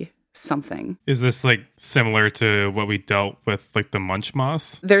be something. Is this like similar to what we dealt with like the munch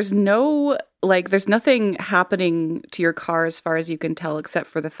moss? There's nothing happening to your car as far as you can tell, except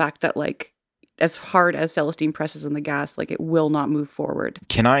for the fact that like as hard as Celestine presses on the gas, like it will not move forward.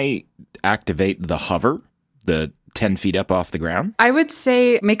 Can I activate the hover, the 10 feet up off the ground? I would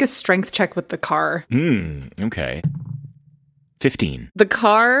say make a strength check with the car. Okay. 15. The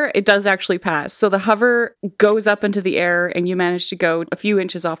car, it does actually pass. So the hover goes up into the air and you manage to go a few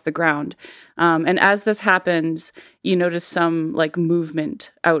inches off the ground. And as this happens, you notice some like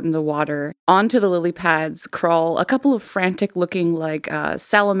movement out in the water. Onto the lily pads crawl a couple of frantic looking like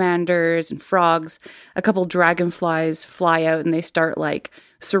salamanders and frogs. A couple dragonflies fly out and they start like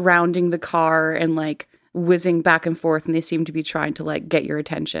surrounding the car and like whizzing back and forth, and they seem to be trying to like get your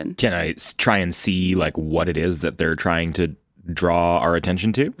attention. Can I try and see like what it is that they're trying to draw our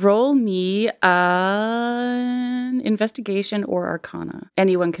attention to? Roll me an investigation or arcana.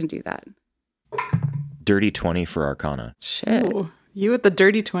 Anyone can do that. Dirty 20 for arcana. Shit. Ooh, you with the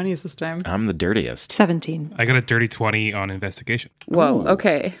dirty 20s this time. I'm the dirtiest. 17. I got a dirty 20 on investigation. Whoa,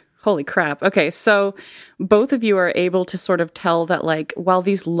 okay. Holy crap. Okay, so both of you are able to sort of tell that, like, while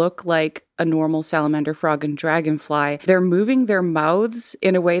these look like a normal salamander, frog, and dragonfly, they're moving their mouths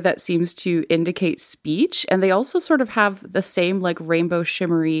in a way that seems to indicate speech. And they also sort of have the same, like, rainbow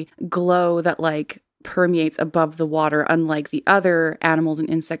shimmery glow that, like, permeates above the water, unlike the other animals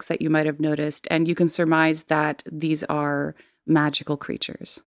and insects that you might have noticed. And you can surmise that these are magical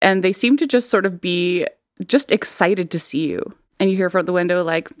creatures. And they seem to just sort of be just excited to see you. And you hear from the window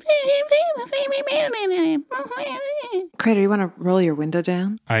like... Crater, you want to roll your window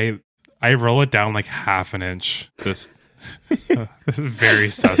down? I roll it down like half an inch. This is very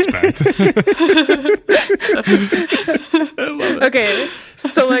suspect. Okay,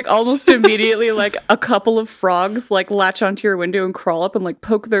 so like almost immediately, like a couple of frogs like latch onto your window and crawl up and like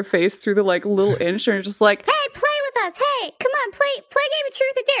poke their face through the like little inch, and you're just like, hey, play with us. Hey, come on, play game of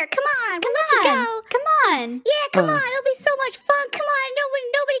truth or dare. Come on, we'll let you go. Come on. Yeah, come on. It'll be so much fun. Come on.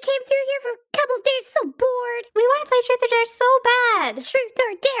 Nobody came through here for a couple of days. So bored. We want to play truth or dare so bad. Truth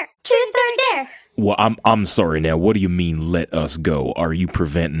or dare. Truth or dare. Well, I'm sorry now. What do you mean, let us go? Are you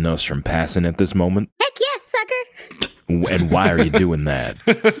preventing us from passing at this moment? Heck yes, sucker. And why are you doing that?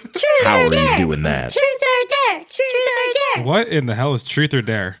 How are you doing that? Truth or dare. Truth or dare. What in the hell is truth or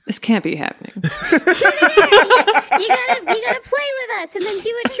dare? This can't be happening. You gotta play with us and then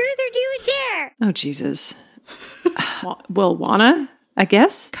do a truth or do a dare. Oh, Jesus. We'll wanna, I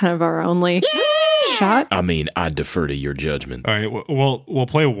guess. Kind of our only shot. I mean, I defer to your judgment. All right, we'll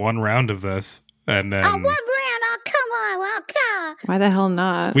play one round of this. And then one round. Oh, come on. Well, come on. Why the hell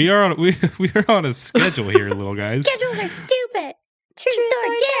not? we are on a schedule here, little guys. Schedules are stupid. Truth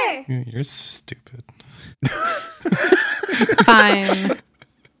or dare. You're stupid. Fine.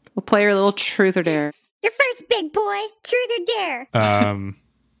 We'll play your little truth or dare. You're first, big boy. Truth or dare.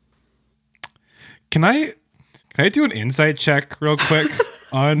 Can I do an insight check real quick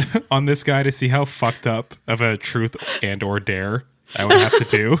on this guy to see how fucked up of a truth and or dare I would have to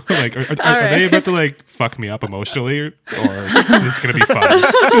do? Like, are they about to like fuck me up emotionally, or is this gonna be fun?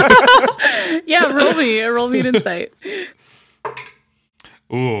 Yeah, roll me an insight.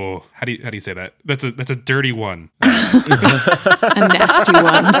 Ooh, how do you say that? That's a dirty one. A nasty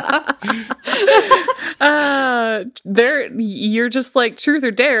one. There, you're just like truth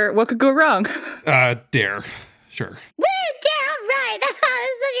or dare. What could go wrong? Dare, sure. Woo, dare, all right. That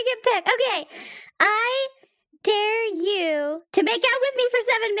was such a good pick. Okay, I dare you to make out with me for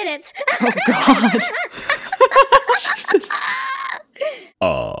 7 minutes. Oh, God. Jesus.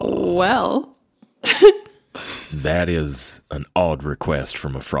 Well. That is an odd request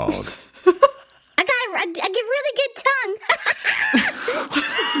from a frog. I give really good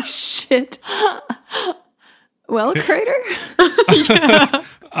tongue. Shit. Well, Crater?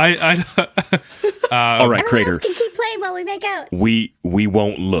 All right, Crater. Everyone else can keep playing while we make out. We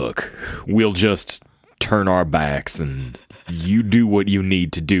won't look. We'll just turn our backs and you do what you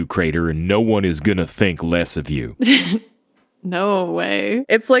need to do, Crater, and no one is gonna think less of you. No way.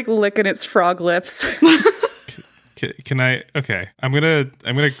 It's like licking its frog lips. Can I? Okay, I'm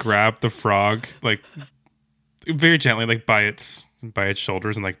gonna grab the frog like very gently, like by its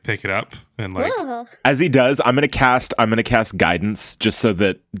shoulders, and like pick it up and like. Whoa. As he does, I'm gonna cast guidance just so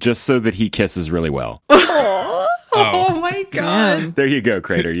that he kisses really well. Oh my God! Damn. There you go,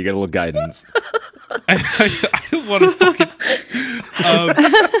 Crater. You get a little guidance. I don't want to fucking.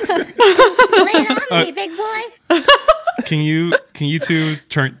 Lay it on me, big boy. Can you two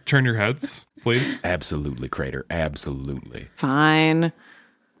turn your heads, please? Absolutely, Crater. Absolutely. Fine.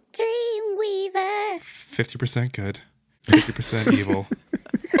 Dreamweaver. 50% good, 50% evil.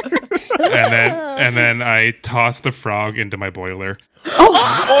 and then I toss the frog into my boiler.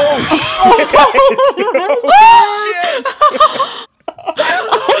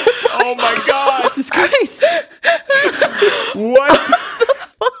 Oh my God! Jesus Christ! What?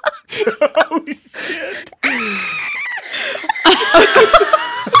 Oh shit!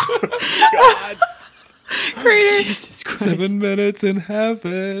 God! Crater. Jesus Christ! 7 minutes in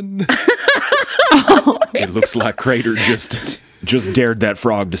heaven. It looks like Crater just dared that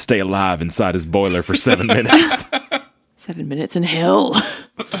frog to stay alive inside his boiler for 7 minutes. 7 minutes in hell.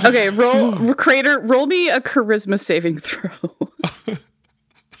 Okay, Crater, roll me a charisma saving throw.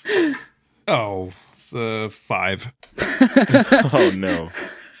 Oh, it's 5. Oh no.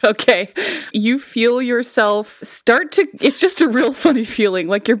 Okay, you feel yourself start to, it's just a real funny feeling,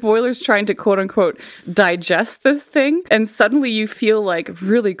 like your boiler's trying to quote unquote digest this thing, and suddenly you feel like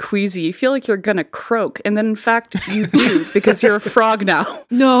really queasy. You feel like you're gonna croak, and then in fact you do, because you're a frog now.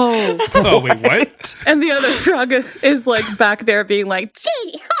 No. Oh, wait, what? And the other frog is like back there being like,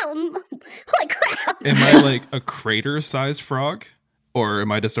 Gee, holy crap. Am I like a crater-sized frog? Or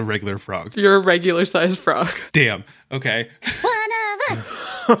am I just a regular frog? You're a regular sized frog. Damn. Okay. One of us.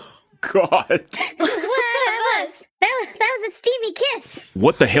 God. One of us. That was a steamy kiss.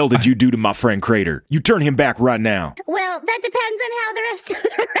 What the hell did you do to my friend Crater? You turn him back right now. Well, that depends on how the rest of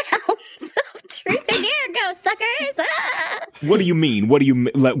the rounds of truth and dare go, suckers. Ah. What do you mean?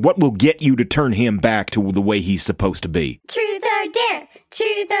 What will get you to turn him back to the way he's supposed to be? Truth or dare.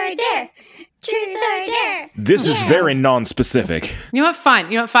 Truth or dare. Truth or dare. This is very non-specific. You know what? Fine.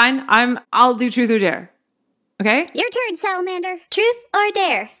 I'll do truth or dare. Okay? Your turn, Salamander. Truth or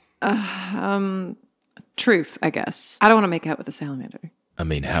dare? Truth, I guess. I don't want to make out with a salamander. I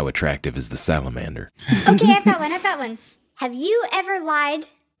mean, how attractive is the salamander? Okay, I've got one. Have you ever lied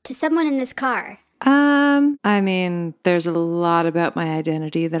to someone in this car? I mean, there's a lot about my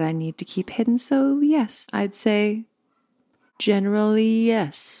identity that I need to keep hidden, so yes, I'd say generally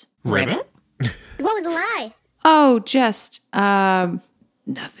yes. Ribbit? What was a lie? Oh, just,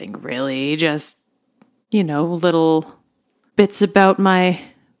 nothing really. Just, little bits about my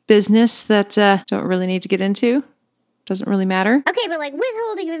business that don't really need to get into. Doesn't really matter. Okay, but like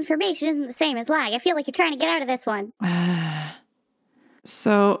withholding of information isn't the same as lying. I feel like you're trying to get out of this one.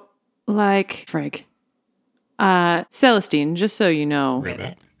 So, like, frig. Celestine, just so you know.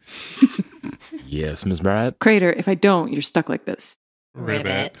 Ribbit. Yes, Ms. Bryant? Crater, if I don't, you're stuck like this.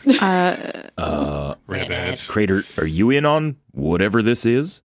 Ribbit. Ribbit. Crater, are you in on whatever this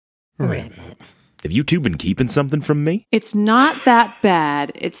is? Ribbit. Have you two been keeping something from me? It's not that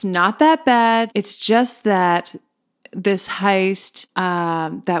bad. It's not that bad. It's just that this heist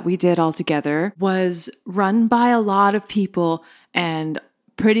that we did all together was run by a lot of people, and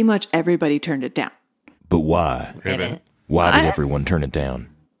pretty much everybody turned it down. But why? Why did everyone turn it down?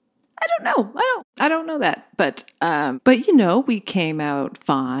 I don't know. I don't know that. But we came out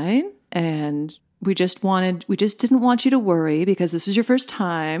fine, and we just didn't want you to worry because this was your first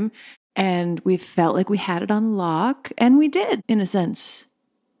time, and we felt like we had it on lock, and we did, in a sense,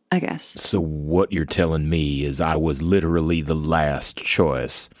 I guess. So what you're telling me is I was literally the last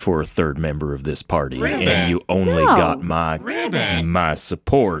choice for a third member of this party, and you only got my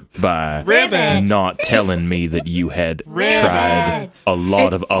support by not telling me that you had tried a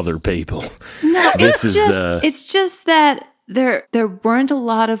lot of other people. No, it's just that there weren't a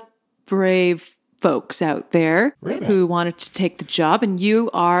lot of brave folks out there who wanted to take the job, and you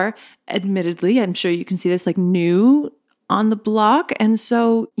are admittedly, I'm sure you can see this, like, new on the block. And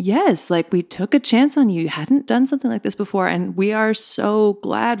so, yes, like, we took a chance on you. You hadn't done something like this before. And we are so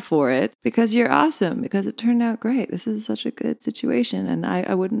glad for it because you're awesome, because it turned out great. This is such a good situation. And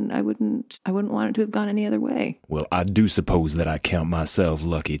I wouldn't want it to have gone any other way. Well, I do suppose that I count myself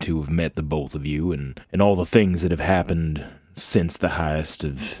lucky to have met the both of you, and all the things that have happened since the heist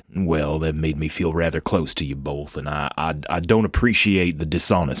they've made me feel rather close to you both, and I don't appreciate the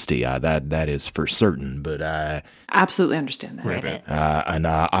dishonesty. That is for certain, but I absolutely understand that. And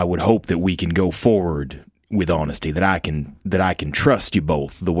I would hope that we can go forward with honesty. That I can trust you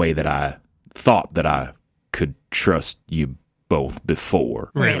both the way that I thought that I could trust you both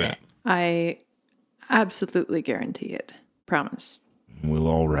before. I absolutely guarantee it. Promise. Well,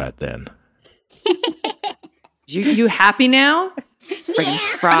 all right then. You happy now? Freaking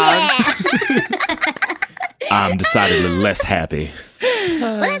frogs. Yeah. I'm decidedly less happy.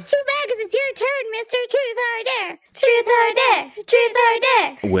 Well, that's too bad because it's your turn, mister. Truth or dare. Truth or dare. Truth or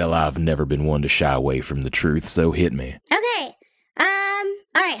dare. Well, I've never been one to shy away from the truth, so hit me. Okay. All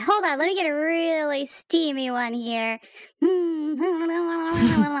right, hold on. Let me get a really steamy one here. Okay.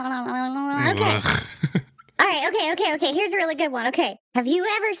 All right, okay. Here's a really good one. Okay. Have you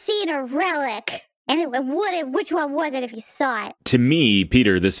ever seen a relic? And which one was it if you saw it? To me,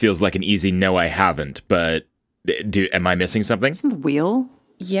 Peter, this feels like an easy no, I haven't, but am I missing something? Isn't the wheel?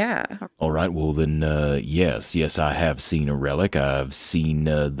 Yeah. All right, well then, yes, I have seen a relic. I've seen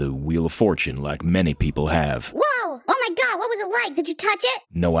the Wheel of Fortune, like many people have. Whoa! Oh my God, what was it like? Did you touch it?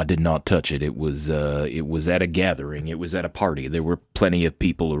 No, I did not touch it. It was at a gathering. It was at a party. There were plenty of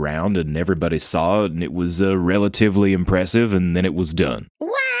people around, and everybody saw it, and it was relatively impressive, and then it was done.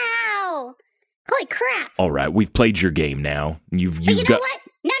 Wow! Holy crap! All right, we've played your game now. You've but you got... know what?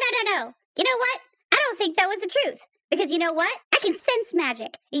 No. You know what? I don't think that was the truth. Because you know what? I can sense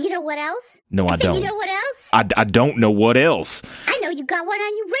magic. You know what else? No, I don't. You know what else? I don't know what else. I know you got one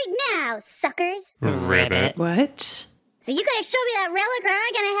on you right now, suckers. Ribbit. What? So you gotta show me that relic or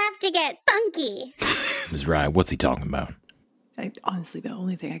I'm gonna have to get funky. That's right. What's he talking about? Honestly, the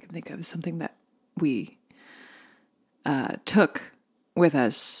only thing I can think of is something that we took with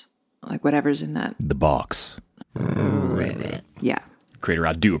us, like whatever's in that. The box. Ribbit. Yeah. Crater,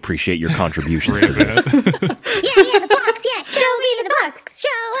 I do appreciate your contributions to this. Yeah, the box. Yeah, show me the box.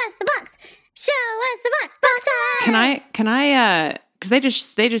 Show us the box. Show us the box. Box time. Can I? Because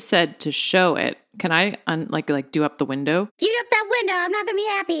they just said to show it. Can I like do up the window? You do up that window. I'm not gonna be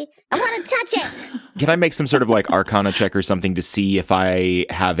happy. I want to touch it. Can I make some sort of like Arcana check or something to see if I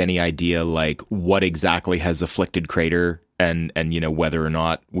have any idea like what exactly has afflicted Crater? And you know, whether or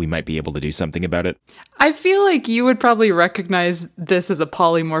not we might be able to do something about it. I feel like you would probably recognize this as a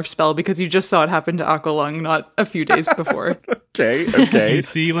polymorph spell because you just saw it happen to Aqualung not a few days before. Okay. You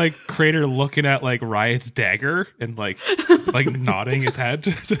see like Crater looking at like Riot's dagger and like nodding his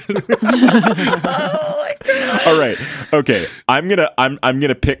head. Oh my God. All right. Okay. I'm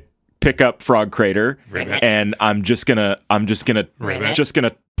gonna pick up Frog Crater, and I'm just gonna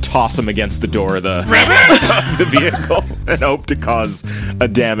toss him against the door of the vehicle and hope to cause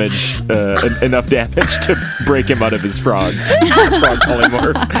enough damage to break him out of his frog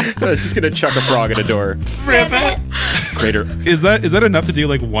polymorph. I'm just gonna chuck a frog at a door. Crater. Is that enough to do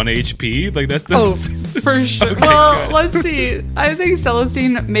like 1 HP? Like that's for sure. Okay, well, good. Let's see. I think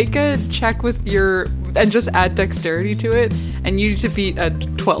Celestine, make a check with your and just add dexterity to it, and you need to beat a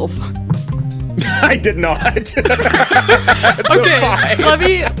 12. I did not. Okay,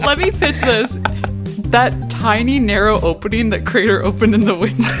 let me pitch this. That tiny narrow opening that Crater opened in the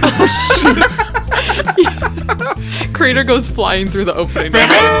window. Crater goes flying through the opening.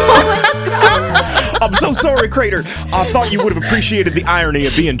 I'm so sorry, Crater. I thought you would have appreciated the irony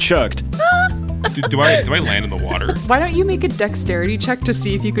of being chucked. Do I land in the water? Why don't you make a dexterity check to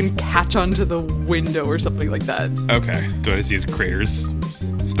see if you can catch onto the window or something like that? Okay. Do I just use Crater's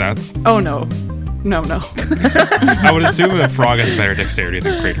stats? Oh, no. No. I would assume a frog has better dexterity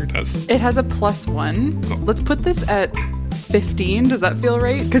than Crater does. It has a +1. Cool. Let's put this at 15. Does that feel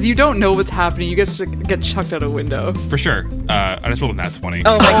right? Because you don't know what's happening. You get chucked out a window. For sure. I just rolled a nat 20.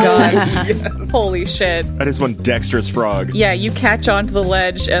 Oh my god. Yes. Holy shit. That is one dexterous frog. Yeah, you catch onto the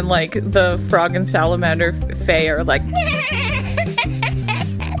ledge and like the frog and salamander Faye are like...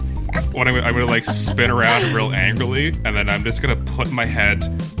 What I'm gonna like spin around real angrily, and then I'm just gonna put my head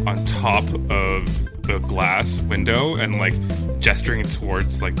on top of the glass window and like gesturing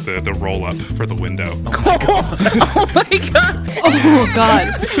towards like the roll up for the window. Oh my god. Oh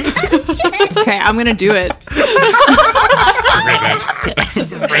god. Okay, I'm gonna do it.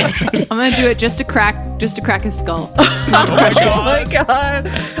 I'm gonna do it just to crack his skull. Oh my god.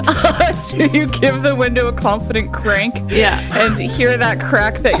 So you give the window a confident crank. Yeah. And hear that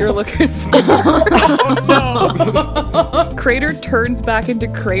crack that you're looking for. Oh no. Crater turns back into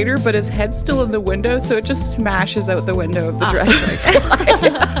Crater, but his head's still in the window, so it just smashes out the window of the dragonfly.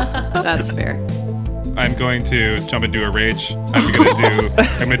 That's fair. I'm going to jump into a rage. I'm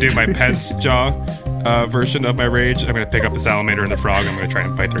gonna do my Pez jaw version of my rage. I'm gonna pick up the salamander and the frog. I'm gonna try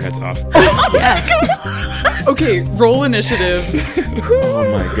and bite their heads off. Yes. Okay, roll initiative. Oh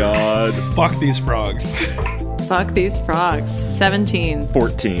my god. Fuck these frogs. Fuck these frogs. 17.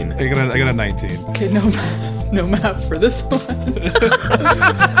 14. I got a 19. Okay, no map for this one.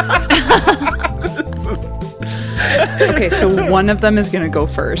 Okay, so one of them is gonna go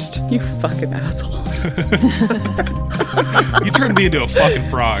first. You fucking assholes. You turned me into a fucking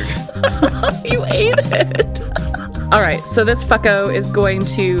frog. You ate it. All right, so this fucko is going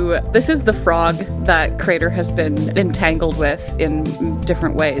to... This is the frog that Crater has been entangled with in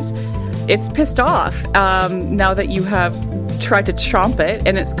different ways. It's pissed off now that you have tried to chomp it,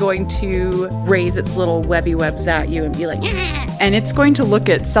 and it's going to raise its little webby webs at you and be like, yeah! And it's going to look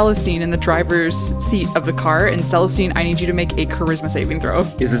at Celestine in the driver's seat of the car, and Celestine, I need you to make a charisma saving throw.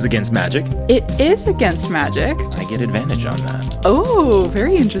 Is this against magic? It is against magic. I get advantage on that. Oh,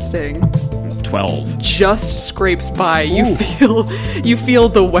 very interesting. 12. Just scrapes by. You feel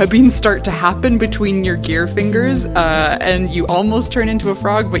the webbing start to happen between your gear fingers, and you almost turn into a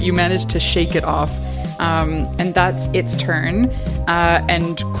frog, but you manage to shake it off. And that's its turn.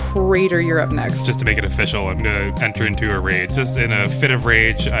 And Crater, you're up next. Just to make it official, I'm going to enter into a rage. Just in a fit of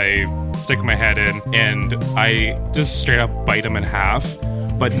rage, I stick my head in, and I just straight up bite him in half.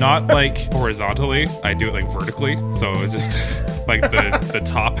 But not like horizontally. I do it like vertically. So it's just like the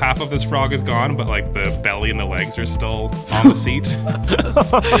top half of this frog is gone, but like the belly and the legs are still on the seat.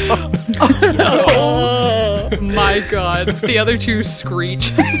 Oh my god. The other two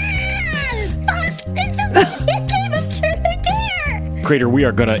screech. It's just a game of truth or dare. Crater,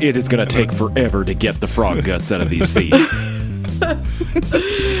 it is gonna take forever to get the frog guts out of these seats.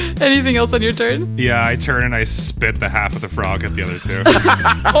 Anything else on your turn? Yeah, I turn and I spit the half of the frog at the other two.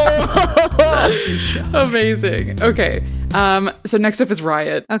 Amazing. Okay. So next up is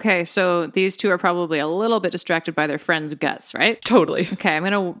Riot. Okay, so these two are probably a little bit distracted by their friend's guts, right? Totally. Okay, I'm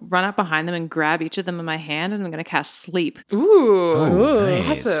going to run up behind them and grab each of them in my hand, and I'm going to cast Sleep. Ooh,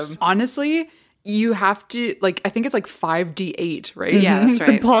 nice. Awesome. Honestly, you have to, like, I think it's like 5d8, right? Yeah, that's right.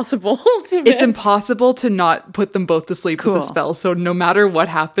 It's impossible to miss. It's impossible to not put them both to sleep with the spell. So no matter what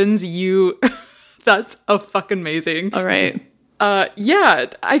happens, that's a fucking amazing. All right. Yeah,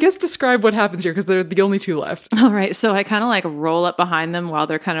 I guess describe what happens here because they're the only two left. All right, so I kind of like roll up behind them while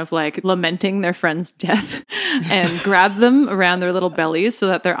they're kind of like lamenting their friend's death and grab them around their little bellies so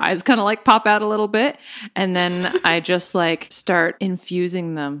that their eyes kind of like pop out a little bit. And then I just like start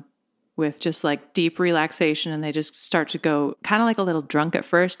infusing them with just like deep relaxation, and they just start to go kind of like a little drunk at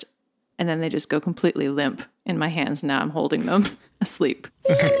first, and then they just go completely limp in my hands. Now I'm holding them asleep.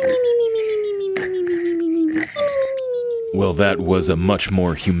 Well, that was a much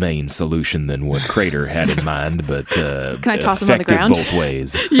more humane solution than what Crater had in mind, but can I toss them on the ground? Both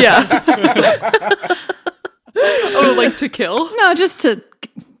ways. Yeah. Oh, like to kill? No, just to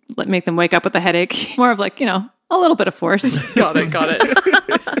make them wake up with a headache. More of like, a little bit of force. Got it.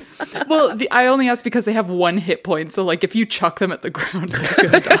 Well, I only ask because they have 1 hit point, so like if you chuck them at the ground, they're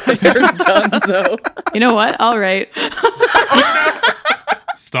gonna die. You're done, so. You know what? All right.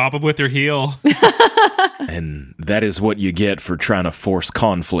 Stop them with your heel. And that is what you get for trying to force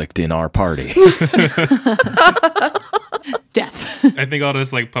conflict in our party. Death. I think I'll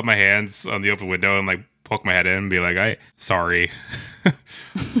just like put my hands on the open window and like poke my head in and be like, sorry.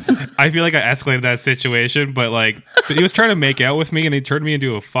 I feel like I escalated that situation, but like he was trying to make out with me and he turned me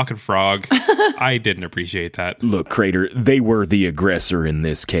into a fucking frog. I didn't appreciate that. Look, Crater, they were the aggressor in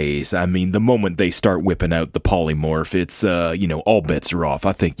this case. I mean, the moment they start whipping out the polymorph, it's, all bets are off.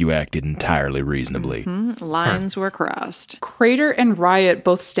 I think you acted entirely reasonably. Lines were crossed. Crater and Riot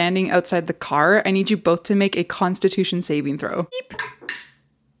both standing outside the car. I need you both to make a Constitution saving throw.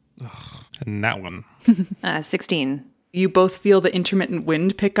 And that one. 16. You both feel the intermittent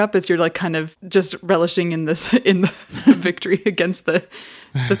wind pick up as you're like kind of just relishing in the victory against the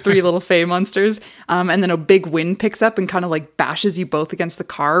three little Fey monsters. And then a big wind picks up and kind of like bashes you both against the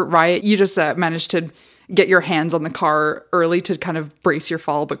car. Riot, you just managed to get your hands on the car early to kind of brace your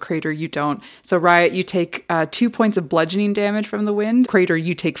fall, but Crater, you don't. So Riot, you take 2 points of bludgeoning damage from the wind. Crater,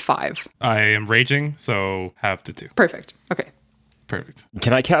 you take 5. I am raging, so half to 2. Perfect. Okay. Perfect.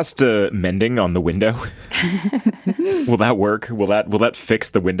 Can I cast mending on the window? Will that work? Will that fix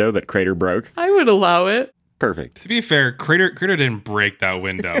the window that Crater broke? I would allow it. Perfect. To be fair, Crater didn't break that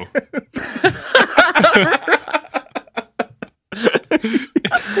window.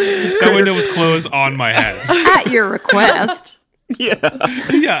 That window was closed on my head. At your request. Yeah.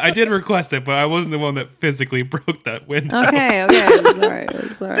 Yeah, I did request it, but I wasn't the one that physically broke that window. Okay.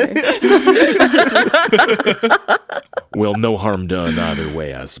 Sorry. Well, no harm done either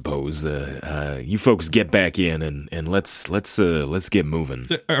way, I suppose. You folks get back in and let's get moving.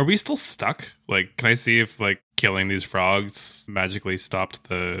 So are we still stuck? Like, can I see if like killing these frogs magically stopped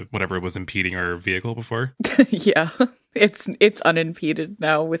the whatever was impeding our vehicle before? Yeah. It's unimpeded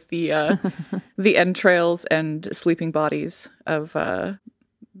now with the entrails and sleeping bodies of the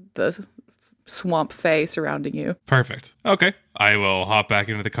swamp fae surrounding you. Perfect. Okay. I will hop back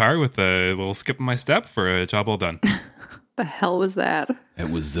into the car with a little skip in my step for a job well done. The hell was that? That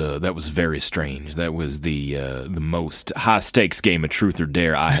was very strange. That was the most high stakes game of truth or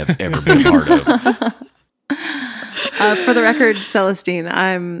dare I have ever been a part of. For the record, Celestine,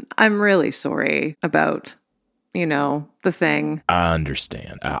 I'm really sorry about the thing. I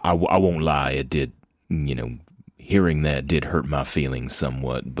understand. I won't lie. It did, hearing that did hurt my feelings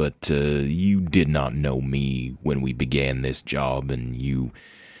somewhat, but you did not know me when we began this job, and you,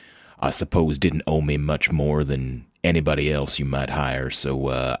 I suppose, didn't owe me much more than anybody else you might hire,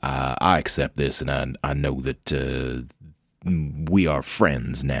 so I accept this, and I know that we are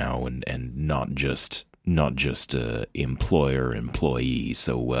friends now, and not just employer-employee,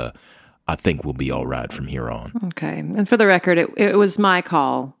 so I think we'll be all right from here on. Okay. And for the record, it was my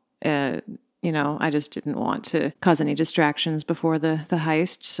call. I just didn't want to cause any distractions before the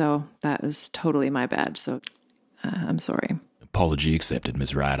heist, so that was totally my bad. So I'm sorry. Apology accepted,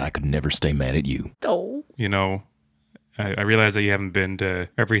 Ms. Wright. I could never stay mad at you. Oh. I realize that you haven't been to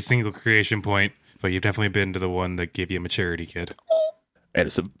every single creation point, but you've definitely been to the one that gave you a maturity kit. That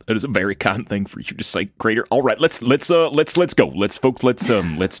is a very kind thing for you to say, Crater. All right, let's go. Let's get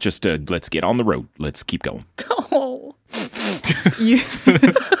on the road. Let's keep going. Oh.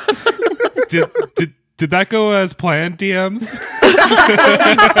 Did that go as planned, DMs?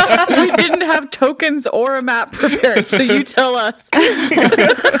 We didn't have tokens or a map prepared, so you tell us.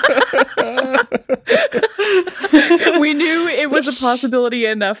 We knew it was a possibility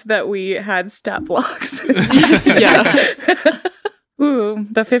enough that we had stat blocks. Yeah. Ooh,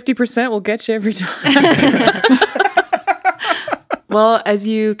 the 50% will get you every time. Well, as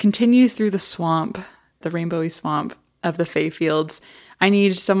you continue through the swamp, the rainbowy swamp of the Fey Fields, I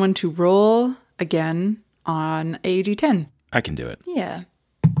need someone to roll again on a d10. I can do it. Yeah.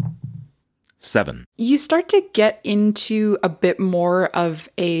 7. You start to get into a bit more of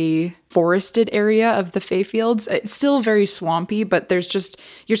a forested area of the Fey Fields. It's still very swampy, but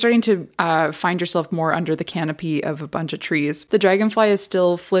you're starting to find yourself more under the canopy of a bunch of trees. The dragonfly is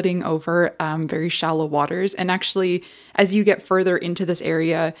still flitting over very shallow waters. And actually, as you get further into this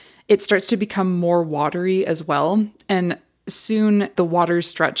area, it starts to become more watery as well. And soon the water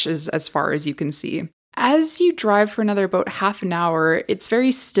stretches as far as you can see. As you drive for another about half an hour, it's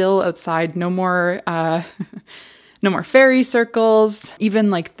very still outside. No more fairy circles. Even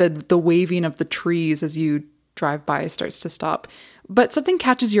like the waving of the trees as you drive by starts to stop. But something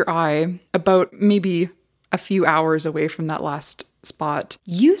catches your eye about maybe a few hours away from that last spot.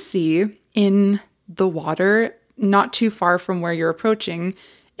 You see in the water, not too far from where you're approaching,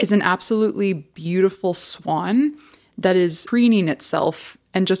 is an absolutely beautiful swan that is preening itself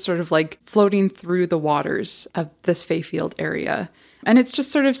and just sort of like floating through the waters of this Feyfield area. And it's just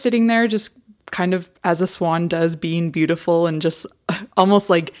sort of sitting there, just kind of as a swan does, being beautiful and just almost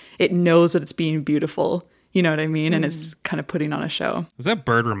like it knows that it's being beautiful You know what I mean? And it's kind of putting on a show. Does that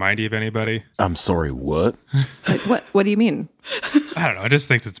bird remind you of anybody? I'm sorry, what? Like, what do you mean? I don't know. I just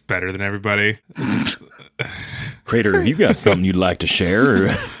think it's better than everybody. Crater, have you got something you'd like to share?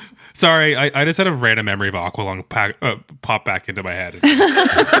 Or? Sorry, I just had a random memory of Aqualung pop back into my head.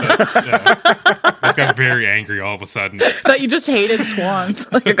 I got very angry all of a sudden. That you just hated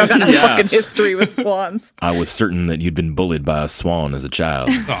swans. Like I got a fucking history with swans. I was certain that you'd been bullied by a swan as a child.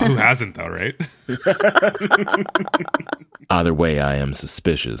 Oh, who hasn't though, right? Either way, I am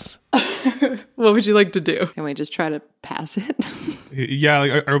suspicious. What would you like to do? Can we just try to pass it? Yeah,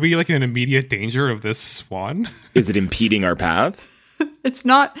 like, are we like in immediate danger of this swan? Is it impeding our path? It's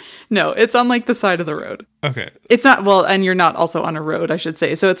not. No, it's on like the side of the road. Okay. It's not, well, and you're not also on a road, I should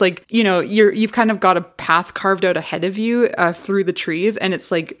say. So it's like, you know, you've kind of got a path carved out ahead of you through the trees. And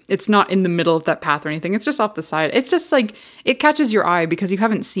it's like, it's not in the middle of that path or anything. It's just off the side. It's just like, it catches your eye because you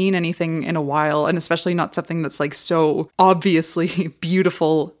haven't seen anything in a while. And especially not something that's like so obviously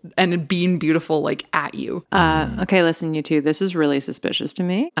beautiful and being beautiful like at you. Okay, listen, you two, this is really suspicious to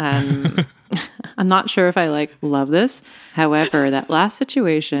me. I'm not sure if I like love this. However, that last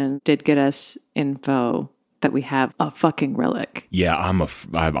situation did get us info that we have a fucking relic. Yeah,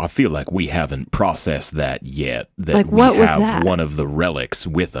 I feel like we haven't processed that yet. That like, what we was have that? One of the relics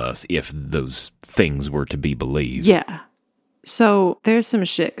with us, if those things were to be believed. Yeah. So there's some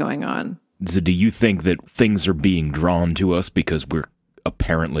shit going on. So do you think that things are being drawn to us because we're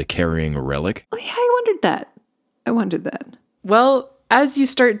apparently carrying a relic? Oh, yeah, I wondered that. Well, as you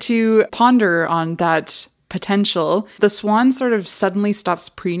start to ponder on that potential, the swan sort of suddenly stops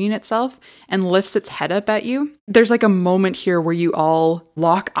preening itself and lifts its head up at you. There's like a moment here where you all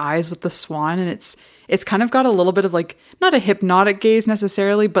lock eyes with the swan, and it's kind of got a little bit of like, not a hypnotic gaze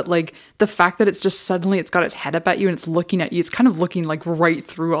necessarily, but like the fact that it's just suddenly it's got its head up at you and it's looking at you. It's kind of looking like right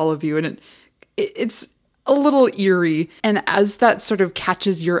through all of you, and it's a little eerie. And as that sort of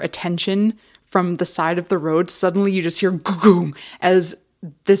catches your attention from the side of the road, suddenly you just hear goom as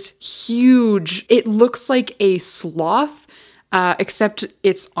this huge, it looks like a sloth, except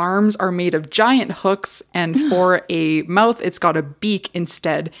its arms are made of giant hooks, and for a mouth, it's got a beak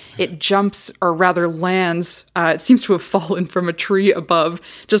instead. It jumps, or rather lands, it seems to have fallen from a tree above,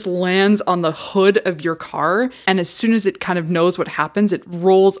 just lands on the hood of your car, and as soon as it kind of knows what happens, it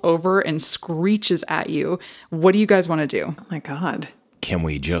rolls over and screeches at you. What do you guys want to do? Oh my God. Can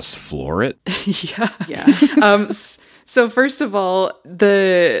we just floor it? Yeah. So first of all,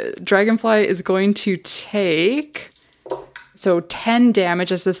 the dragonfly is going to take 10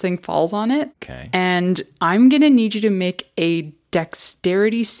 damage as this thing falls on it. Okay. And I'm going to need you to make a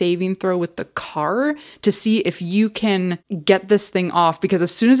dexterity saving throw with the car to see if you can get this thing off, because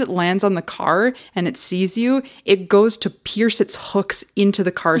as soon as it lands on the car and it sees you, it goes to pierce its hooks into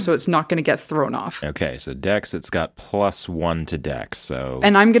the car, so it's not going to get thrown off. Okay, so Dex, it's got +1 to Dex, so...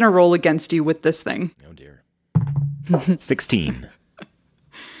 And I'm going to roll against you with this thing. Oh dear. 16.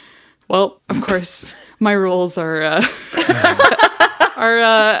 Well, of course, my rolls are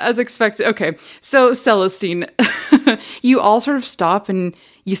as expected. Okay, so Celestine, you all sort of stop and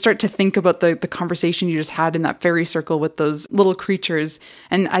you start to think about the conversation you just had in that fairy circle with those little creatures.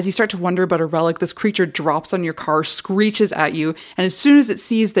 And as you start to wonder about a relic, this creature drops on your car, screeches at you. And as soon as it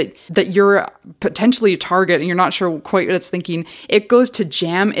sees that you're potentially a target and you're not sure quite what it's thinking, it goes to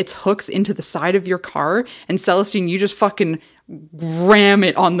jam its hooks into the side of your car. And Celestine, you just fucking ram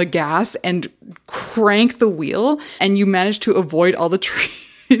it on the gas and crank the wheel, and you manage to avoid all the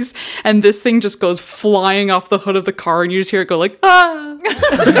trees, and this thing just goes flying off the hood of the car, and you just hear it go like, ah!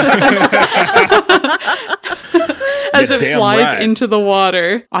 As it flies into the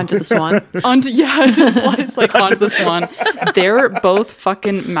water. Onto the swan? It flies like onto the swan. They're both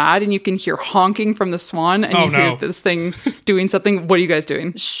fucking mad, and you can hear honking from the swan, and hear this thing doing something. What are you guys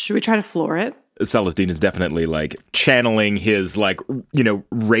doing? Should we try to floor it? Celestine is definitely like channeling his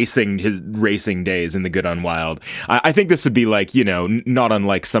racing days in the Good on Wild. I think this would be like, not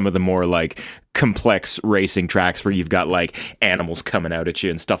unlike some of the more like complex racing tracks where you've got like animals coming out at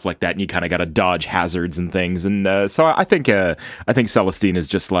you and stuff like that, and you kind of got to dodge hazards and things. And so I think Celestine is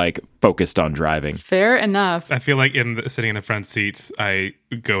just like focused on driving. Fair enough. I feel like sitting in the front seats, I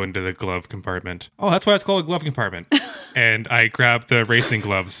go into the glove compartment. Oh, that's why it's called a glove compartment. And I grab the racing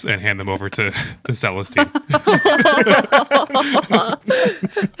gloves and hand them over to Celestine.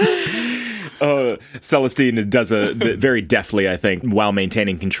 Celestine does very deftly, I think, while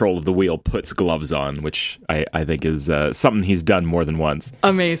maintaining control of the wheel, puts gloves on, which I think is something he's done more than once.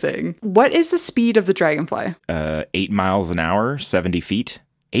 Amazing. What is the speed of the dragonfly? 8 miles an hour, 70 feet.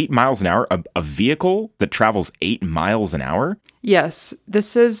 8 miles an hour? A vehicle that travels 8 miles an hour? Yes,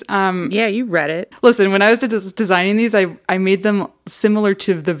 this is... yeah, you read it. Listen, when I was designing these, I made them similar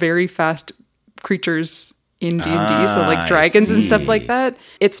to the very fast creatures in D&D, so like dragons and stuff like that.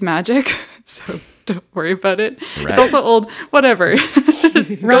 It's magic, so don't worry about it. Right. It's also old, whatever.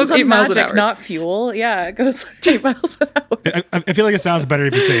 It goes 8 miles an hour. Not fuel. Yeah, it goes 8 miles an hour. I feel like it sounds better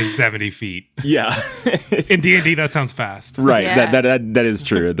if you say 70 feet. Yeah. In D&D, that sounds fast. Right. Yeah. That is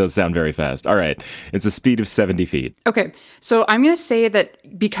true. It does sound very fast. All right. It's a speed of 70 feet. Okay. So I'm going to say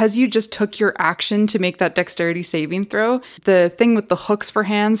that because you just took your action to make that dexterity saving throw, the thing with the hooks for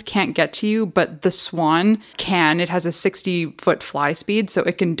hands can't get to you, but the swan can. It has a 60-foot fly speed, so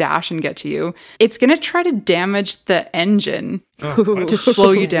it can dash and get to you. It's going to try to damage the engine to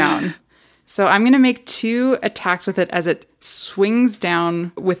slow you down. So I'm going to make 2 attacks with it as it swings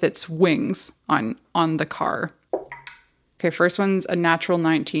down with its wings on the car. Okay, first one's a natural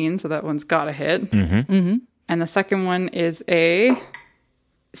 19, so that one's got to hit. Mm-hmm. Mm-hmm. And the second one is a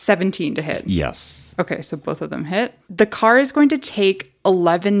 17 to hit. Yes. Okay, so both of them hit. The car is going to take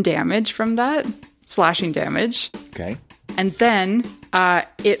 11 damage from that, slashing damage. Okay. And then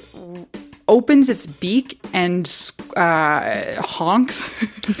it opens its beak and honks.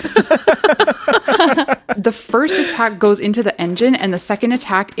 The first attack goes into the engine, and the second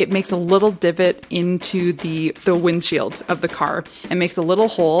attack, it makes a little divot into the windshield of the car. It makes a little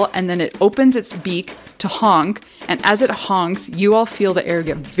hole, and then it opens its beak to honk. And as it honks, you all feel the air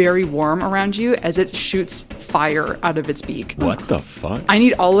get very warm around you as it shoots fire out of its beak. What the fuck? I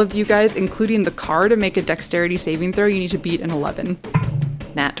need all of you guys, including the car, to make a dexterity saving throw. You need to beat an 11.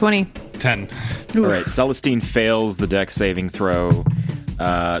 Nat 20. 10. All right. Celestine fails the dex saving throw.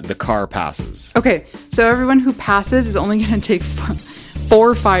 The car passes. Okay, so everyone who passes is only going to take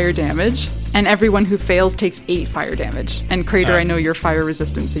 4 fire damage, and everyone who fails takes 8 fire damage. And Crater, I know you're fire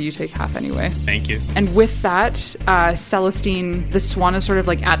resistant, so you take half anyway. Thank you. And with that, Celestine, the swan is sort of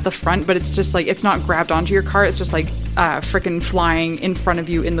like at the front, but it's just like, it's not grabbed onto your car. It's just like frickin' flying in front of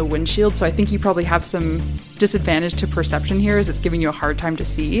you in the windshield. So I think you probably have some disadvantage to perception here as it's giving you a hard time to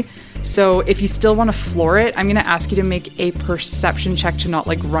see. So if you still want to floor it, I'm going to ask you to make a perception check to not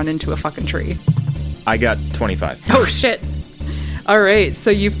like run into a fucking tree. I got 25. Oh, shit. All right, so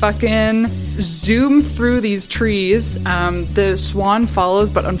you fucking zoom through these trees. The swan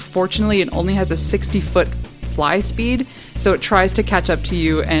follows, but unfortunately it only has a 60-foot fly speed, so it tries to catch up to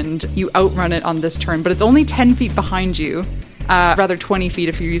you, and you outrun it on this turn, but it's only 10 feet behind you. Rather 20 feet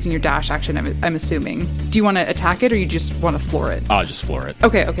if you're using your dash action, I'm assuming. Do you want to attack it, or you just want to floor it? I'll just floor it.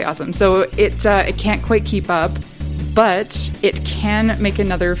 Okay, awesome. So it can't quite keep up, but it can make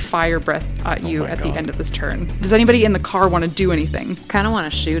another fire breath at you at the end of this turn. Does anybody in the car want to do anything? Kind of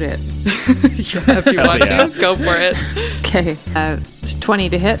want to shoot it. Yeah, if you want to, go for it. Okay, 20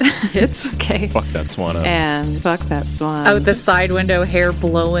 to hit. Hits. Okay. Fuck that swan up. And fuck that swan. Out the side window, hair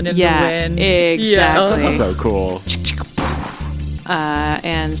blowing in the wind. Exactly. Yeah. So cool.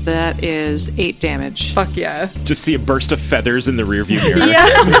 And that is 8 damage. Fuck yeah. Just see a burst of feathers in the rearview mirror.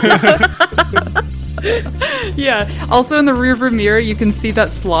 Yeah. Yeah. Also in the rearview mirror, you can see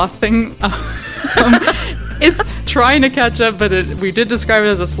that sloth thing. It's trying to catch up, but we did describe it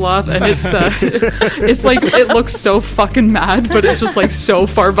as a sloth, and it's like, it looks so fucking mad, but it's just like so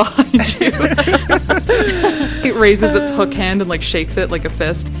far behind you. It raises its hook hand and like shakes it like a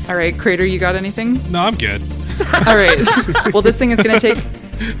fist. All right, Crater, you got anything? No, I'm good. All right. Well, this thing is going to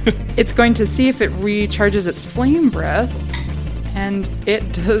it's going to see if it recharges its flame breath, and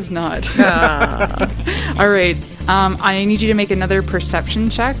it does not. All right. I need you to make another perception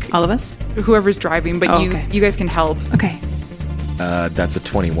check. All of us? Whoever's driving, but you guys can help. Okay. That's a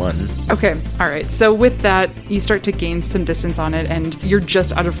 21. Okay, all right. So with that, you start to gain some distance on it, and you're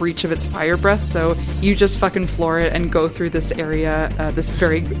just out of reach of its fire breath, so you just fucking floor it and go through this area, this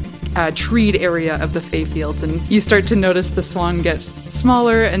very treed area of the Fey Fields, and you start to notice the swan get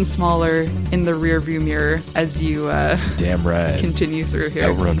smaller and smaller in the rearview mirror as you damn right continue through here.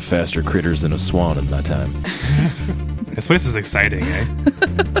 Outrun faster critters than a swan in my time. This place is exciting, eh?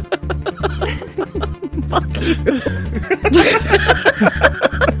 Fuck you.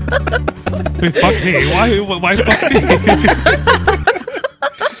 Wait, fuck me. Why fuck me?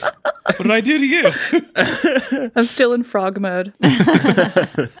 What did I do to you? I'm still in frog mode.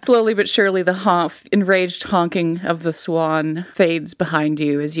 Slowly but surely, the enraged honking of the swan fades behind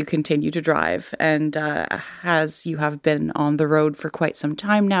you as you continue to drive. And as you have been on the road for quite some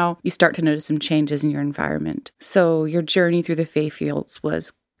time now, you start to notice some changes in your environment. So your journey through the Fey Fields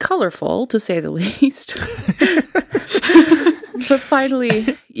was colorful, to say the least. But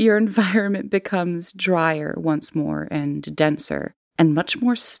finally, your environment becomes drier once more and denser. and much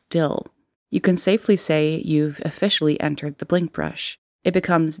more still. You can safely say you've officially entered the Blinkbrush. It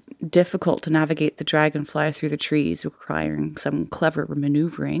becomes difficult to navigate the dragonfly through the trees, requiring some clever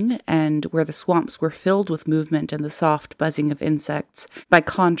maneuvering, and where the swamps were filled with movement and the soft buzzing of insects, by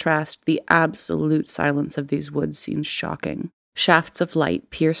contrast, the absolute silence of these woods seems shocking. Shafts of light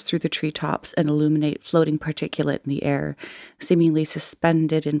pierce through the treetops and illuminate floating particulate in the air, seemingly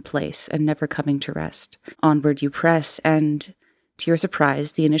suspended in place and never coming to rest. Onward you press, and to your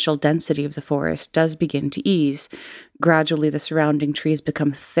surprise, the initial density of the forest does begin to ease. Gradually, the surrounding trees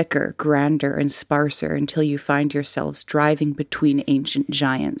become thicker, grander, and sparser until you find yourselves driving between ancient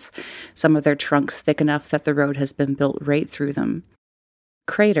giants, some of their trunks thick enough that the road has been built right through them.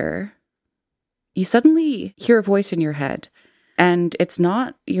 Crater, you suddenly hear a voice in your head, and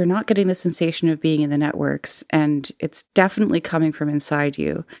you're not getting the sensation of being in the networks, and it's definitely coming from inside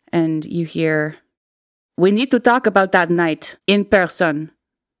you, and you hear, "We need to talk about that night, in person.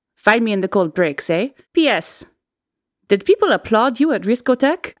 Find me in the cold breaks, eh? P.S. Did people applaud you at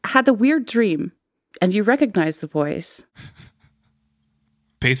Riscotech? Had a weird dream." And you recognize the voice.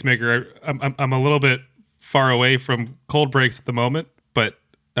 Pacemaker, I'm a little bit far away from cold breaks at the moment, but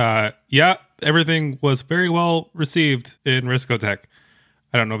yeah, everything was very well received in Riscotech.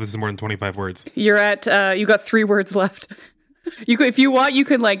 I don't know if this is more than 25 words. You're at, you got 3 words left. If you want, you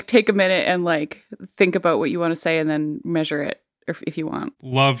can like take a minute and like think about what you want to say and then measure it if you want.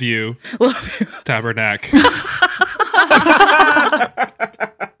 Love you. Tabernacle.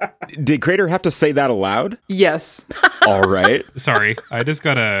 Did Crater have to say that aloud? Yes. All right. Sorry, I just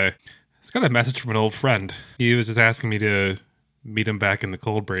got a message from an old friend. He was just asking me to meet him back in the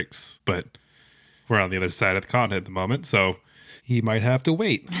cold breaks, but we're on the other side of the continent at the moment, so he might have to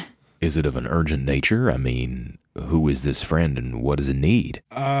wait. Is it of an urgent nature? I mean, who is this friend and what does it need?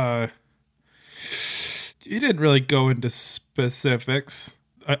 He didn't really go into specifics.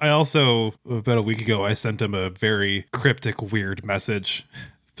 I also, about a week ago, I sent him a very cryptic, weird message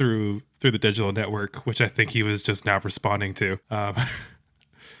through the digital network, which I think he was just now responding to.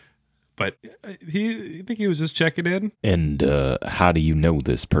 But I think he was just checking in. And how do you know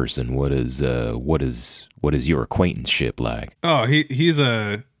this person? What is your acquaintanceship like? Oh, he's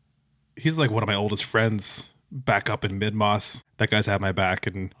like one of my oldest friends back up in Mid-Moss. That guy's had my back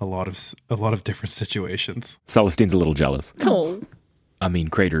in a lot of different situations. Celestine's a little jealous. Oh. I mean,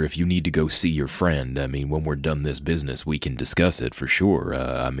 Crater, if you need to go see your friend, I mean, when we're done this business, we can discuss it for sure.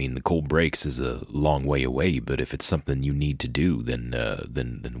 I mean, the cold breaks is a long way away, but if it's something you need to do, then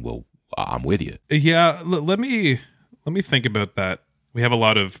well, I'm with you. Yeah, let me think about that. We have a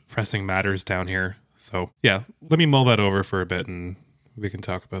lot of pressing matters down here, so yeah, let me mull that over for a bit, and we can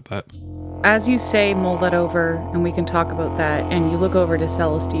talk about that. As you say, mull that over, and we can talk about that, and you look over to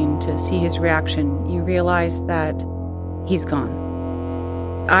Celestine to see his reaction, you realize that he's gone.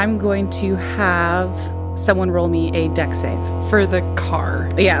 I'm going to have someone roll me a deck save. For the car.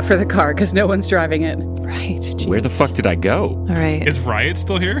 Yeah, for the car, because no one's driving it. Right. Geez. Where the fuck did I go? All right. Is Riot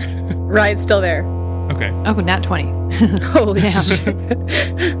still here? Riot's still there. Okay. Oh, nat 20. Holy Damn. shit.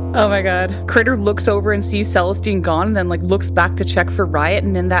 Oh my god. Critter looks over and sees Celestine gone and then like looks back to check for Riot,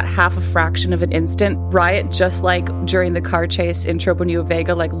 and in that half a fraction of an instant, Riot, just like during the car chase in Tropo New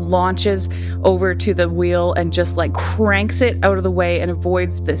Vega, like launches over to the wheel and just like cranks it out of the way and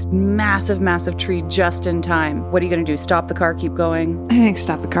avoids this massive tree just in time. What are you gonna do? Stop the car, keep going? I think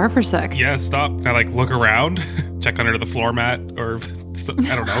stop the car for a sec. Yeah, stop. Can I like look around, check under the floor mat, or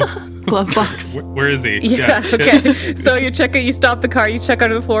I don't know. Glove box. Where is he? Yeah. Okay. So you stop the car, you check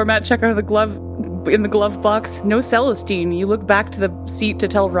under the floor mat, check under the glove, in the glove box. No Celestine. You look back to the seat to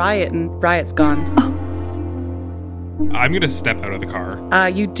tell Riot, and Riot's gone. Oh. I'm going to step out of the car.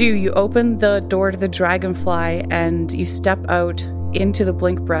 You do. You open the door to the dragonfly, and you step out into the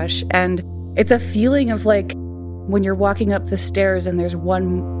Blinkbrush, and it's a feeling of like when you're walking up the stairs and there's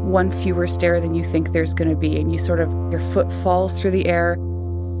one fewer stair than you think there's going to be, and you sort of, your foot falls through the air,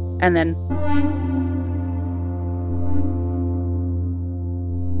 and then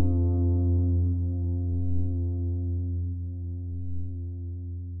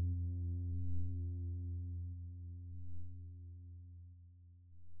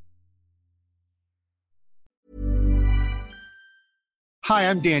Hi,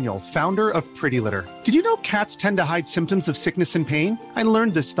 I'm Daniel, founder of Pretty Litter. Did you know cats tend to hide symptoms of sickness and pain? I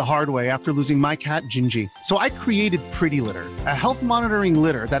learned this the hard way after losing my cat, Gingy. So I created Pretty Litter, a health monitoring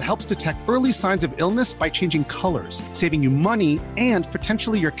litter that helps detect early signs of illness by changing colors, saving you money and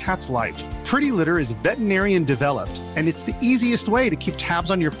potentially your cat's life. Pretty Litter is veterinarian developed, And it's the easiest way to keep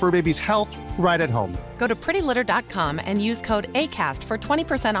tabs on your fur baby's health right at home. Go to prettylitter.com and use code ACAST for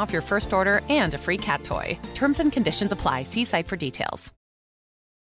 20% off your first order and a free cat toy. Terms and conditions apply. See site for details.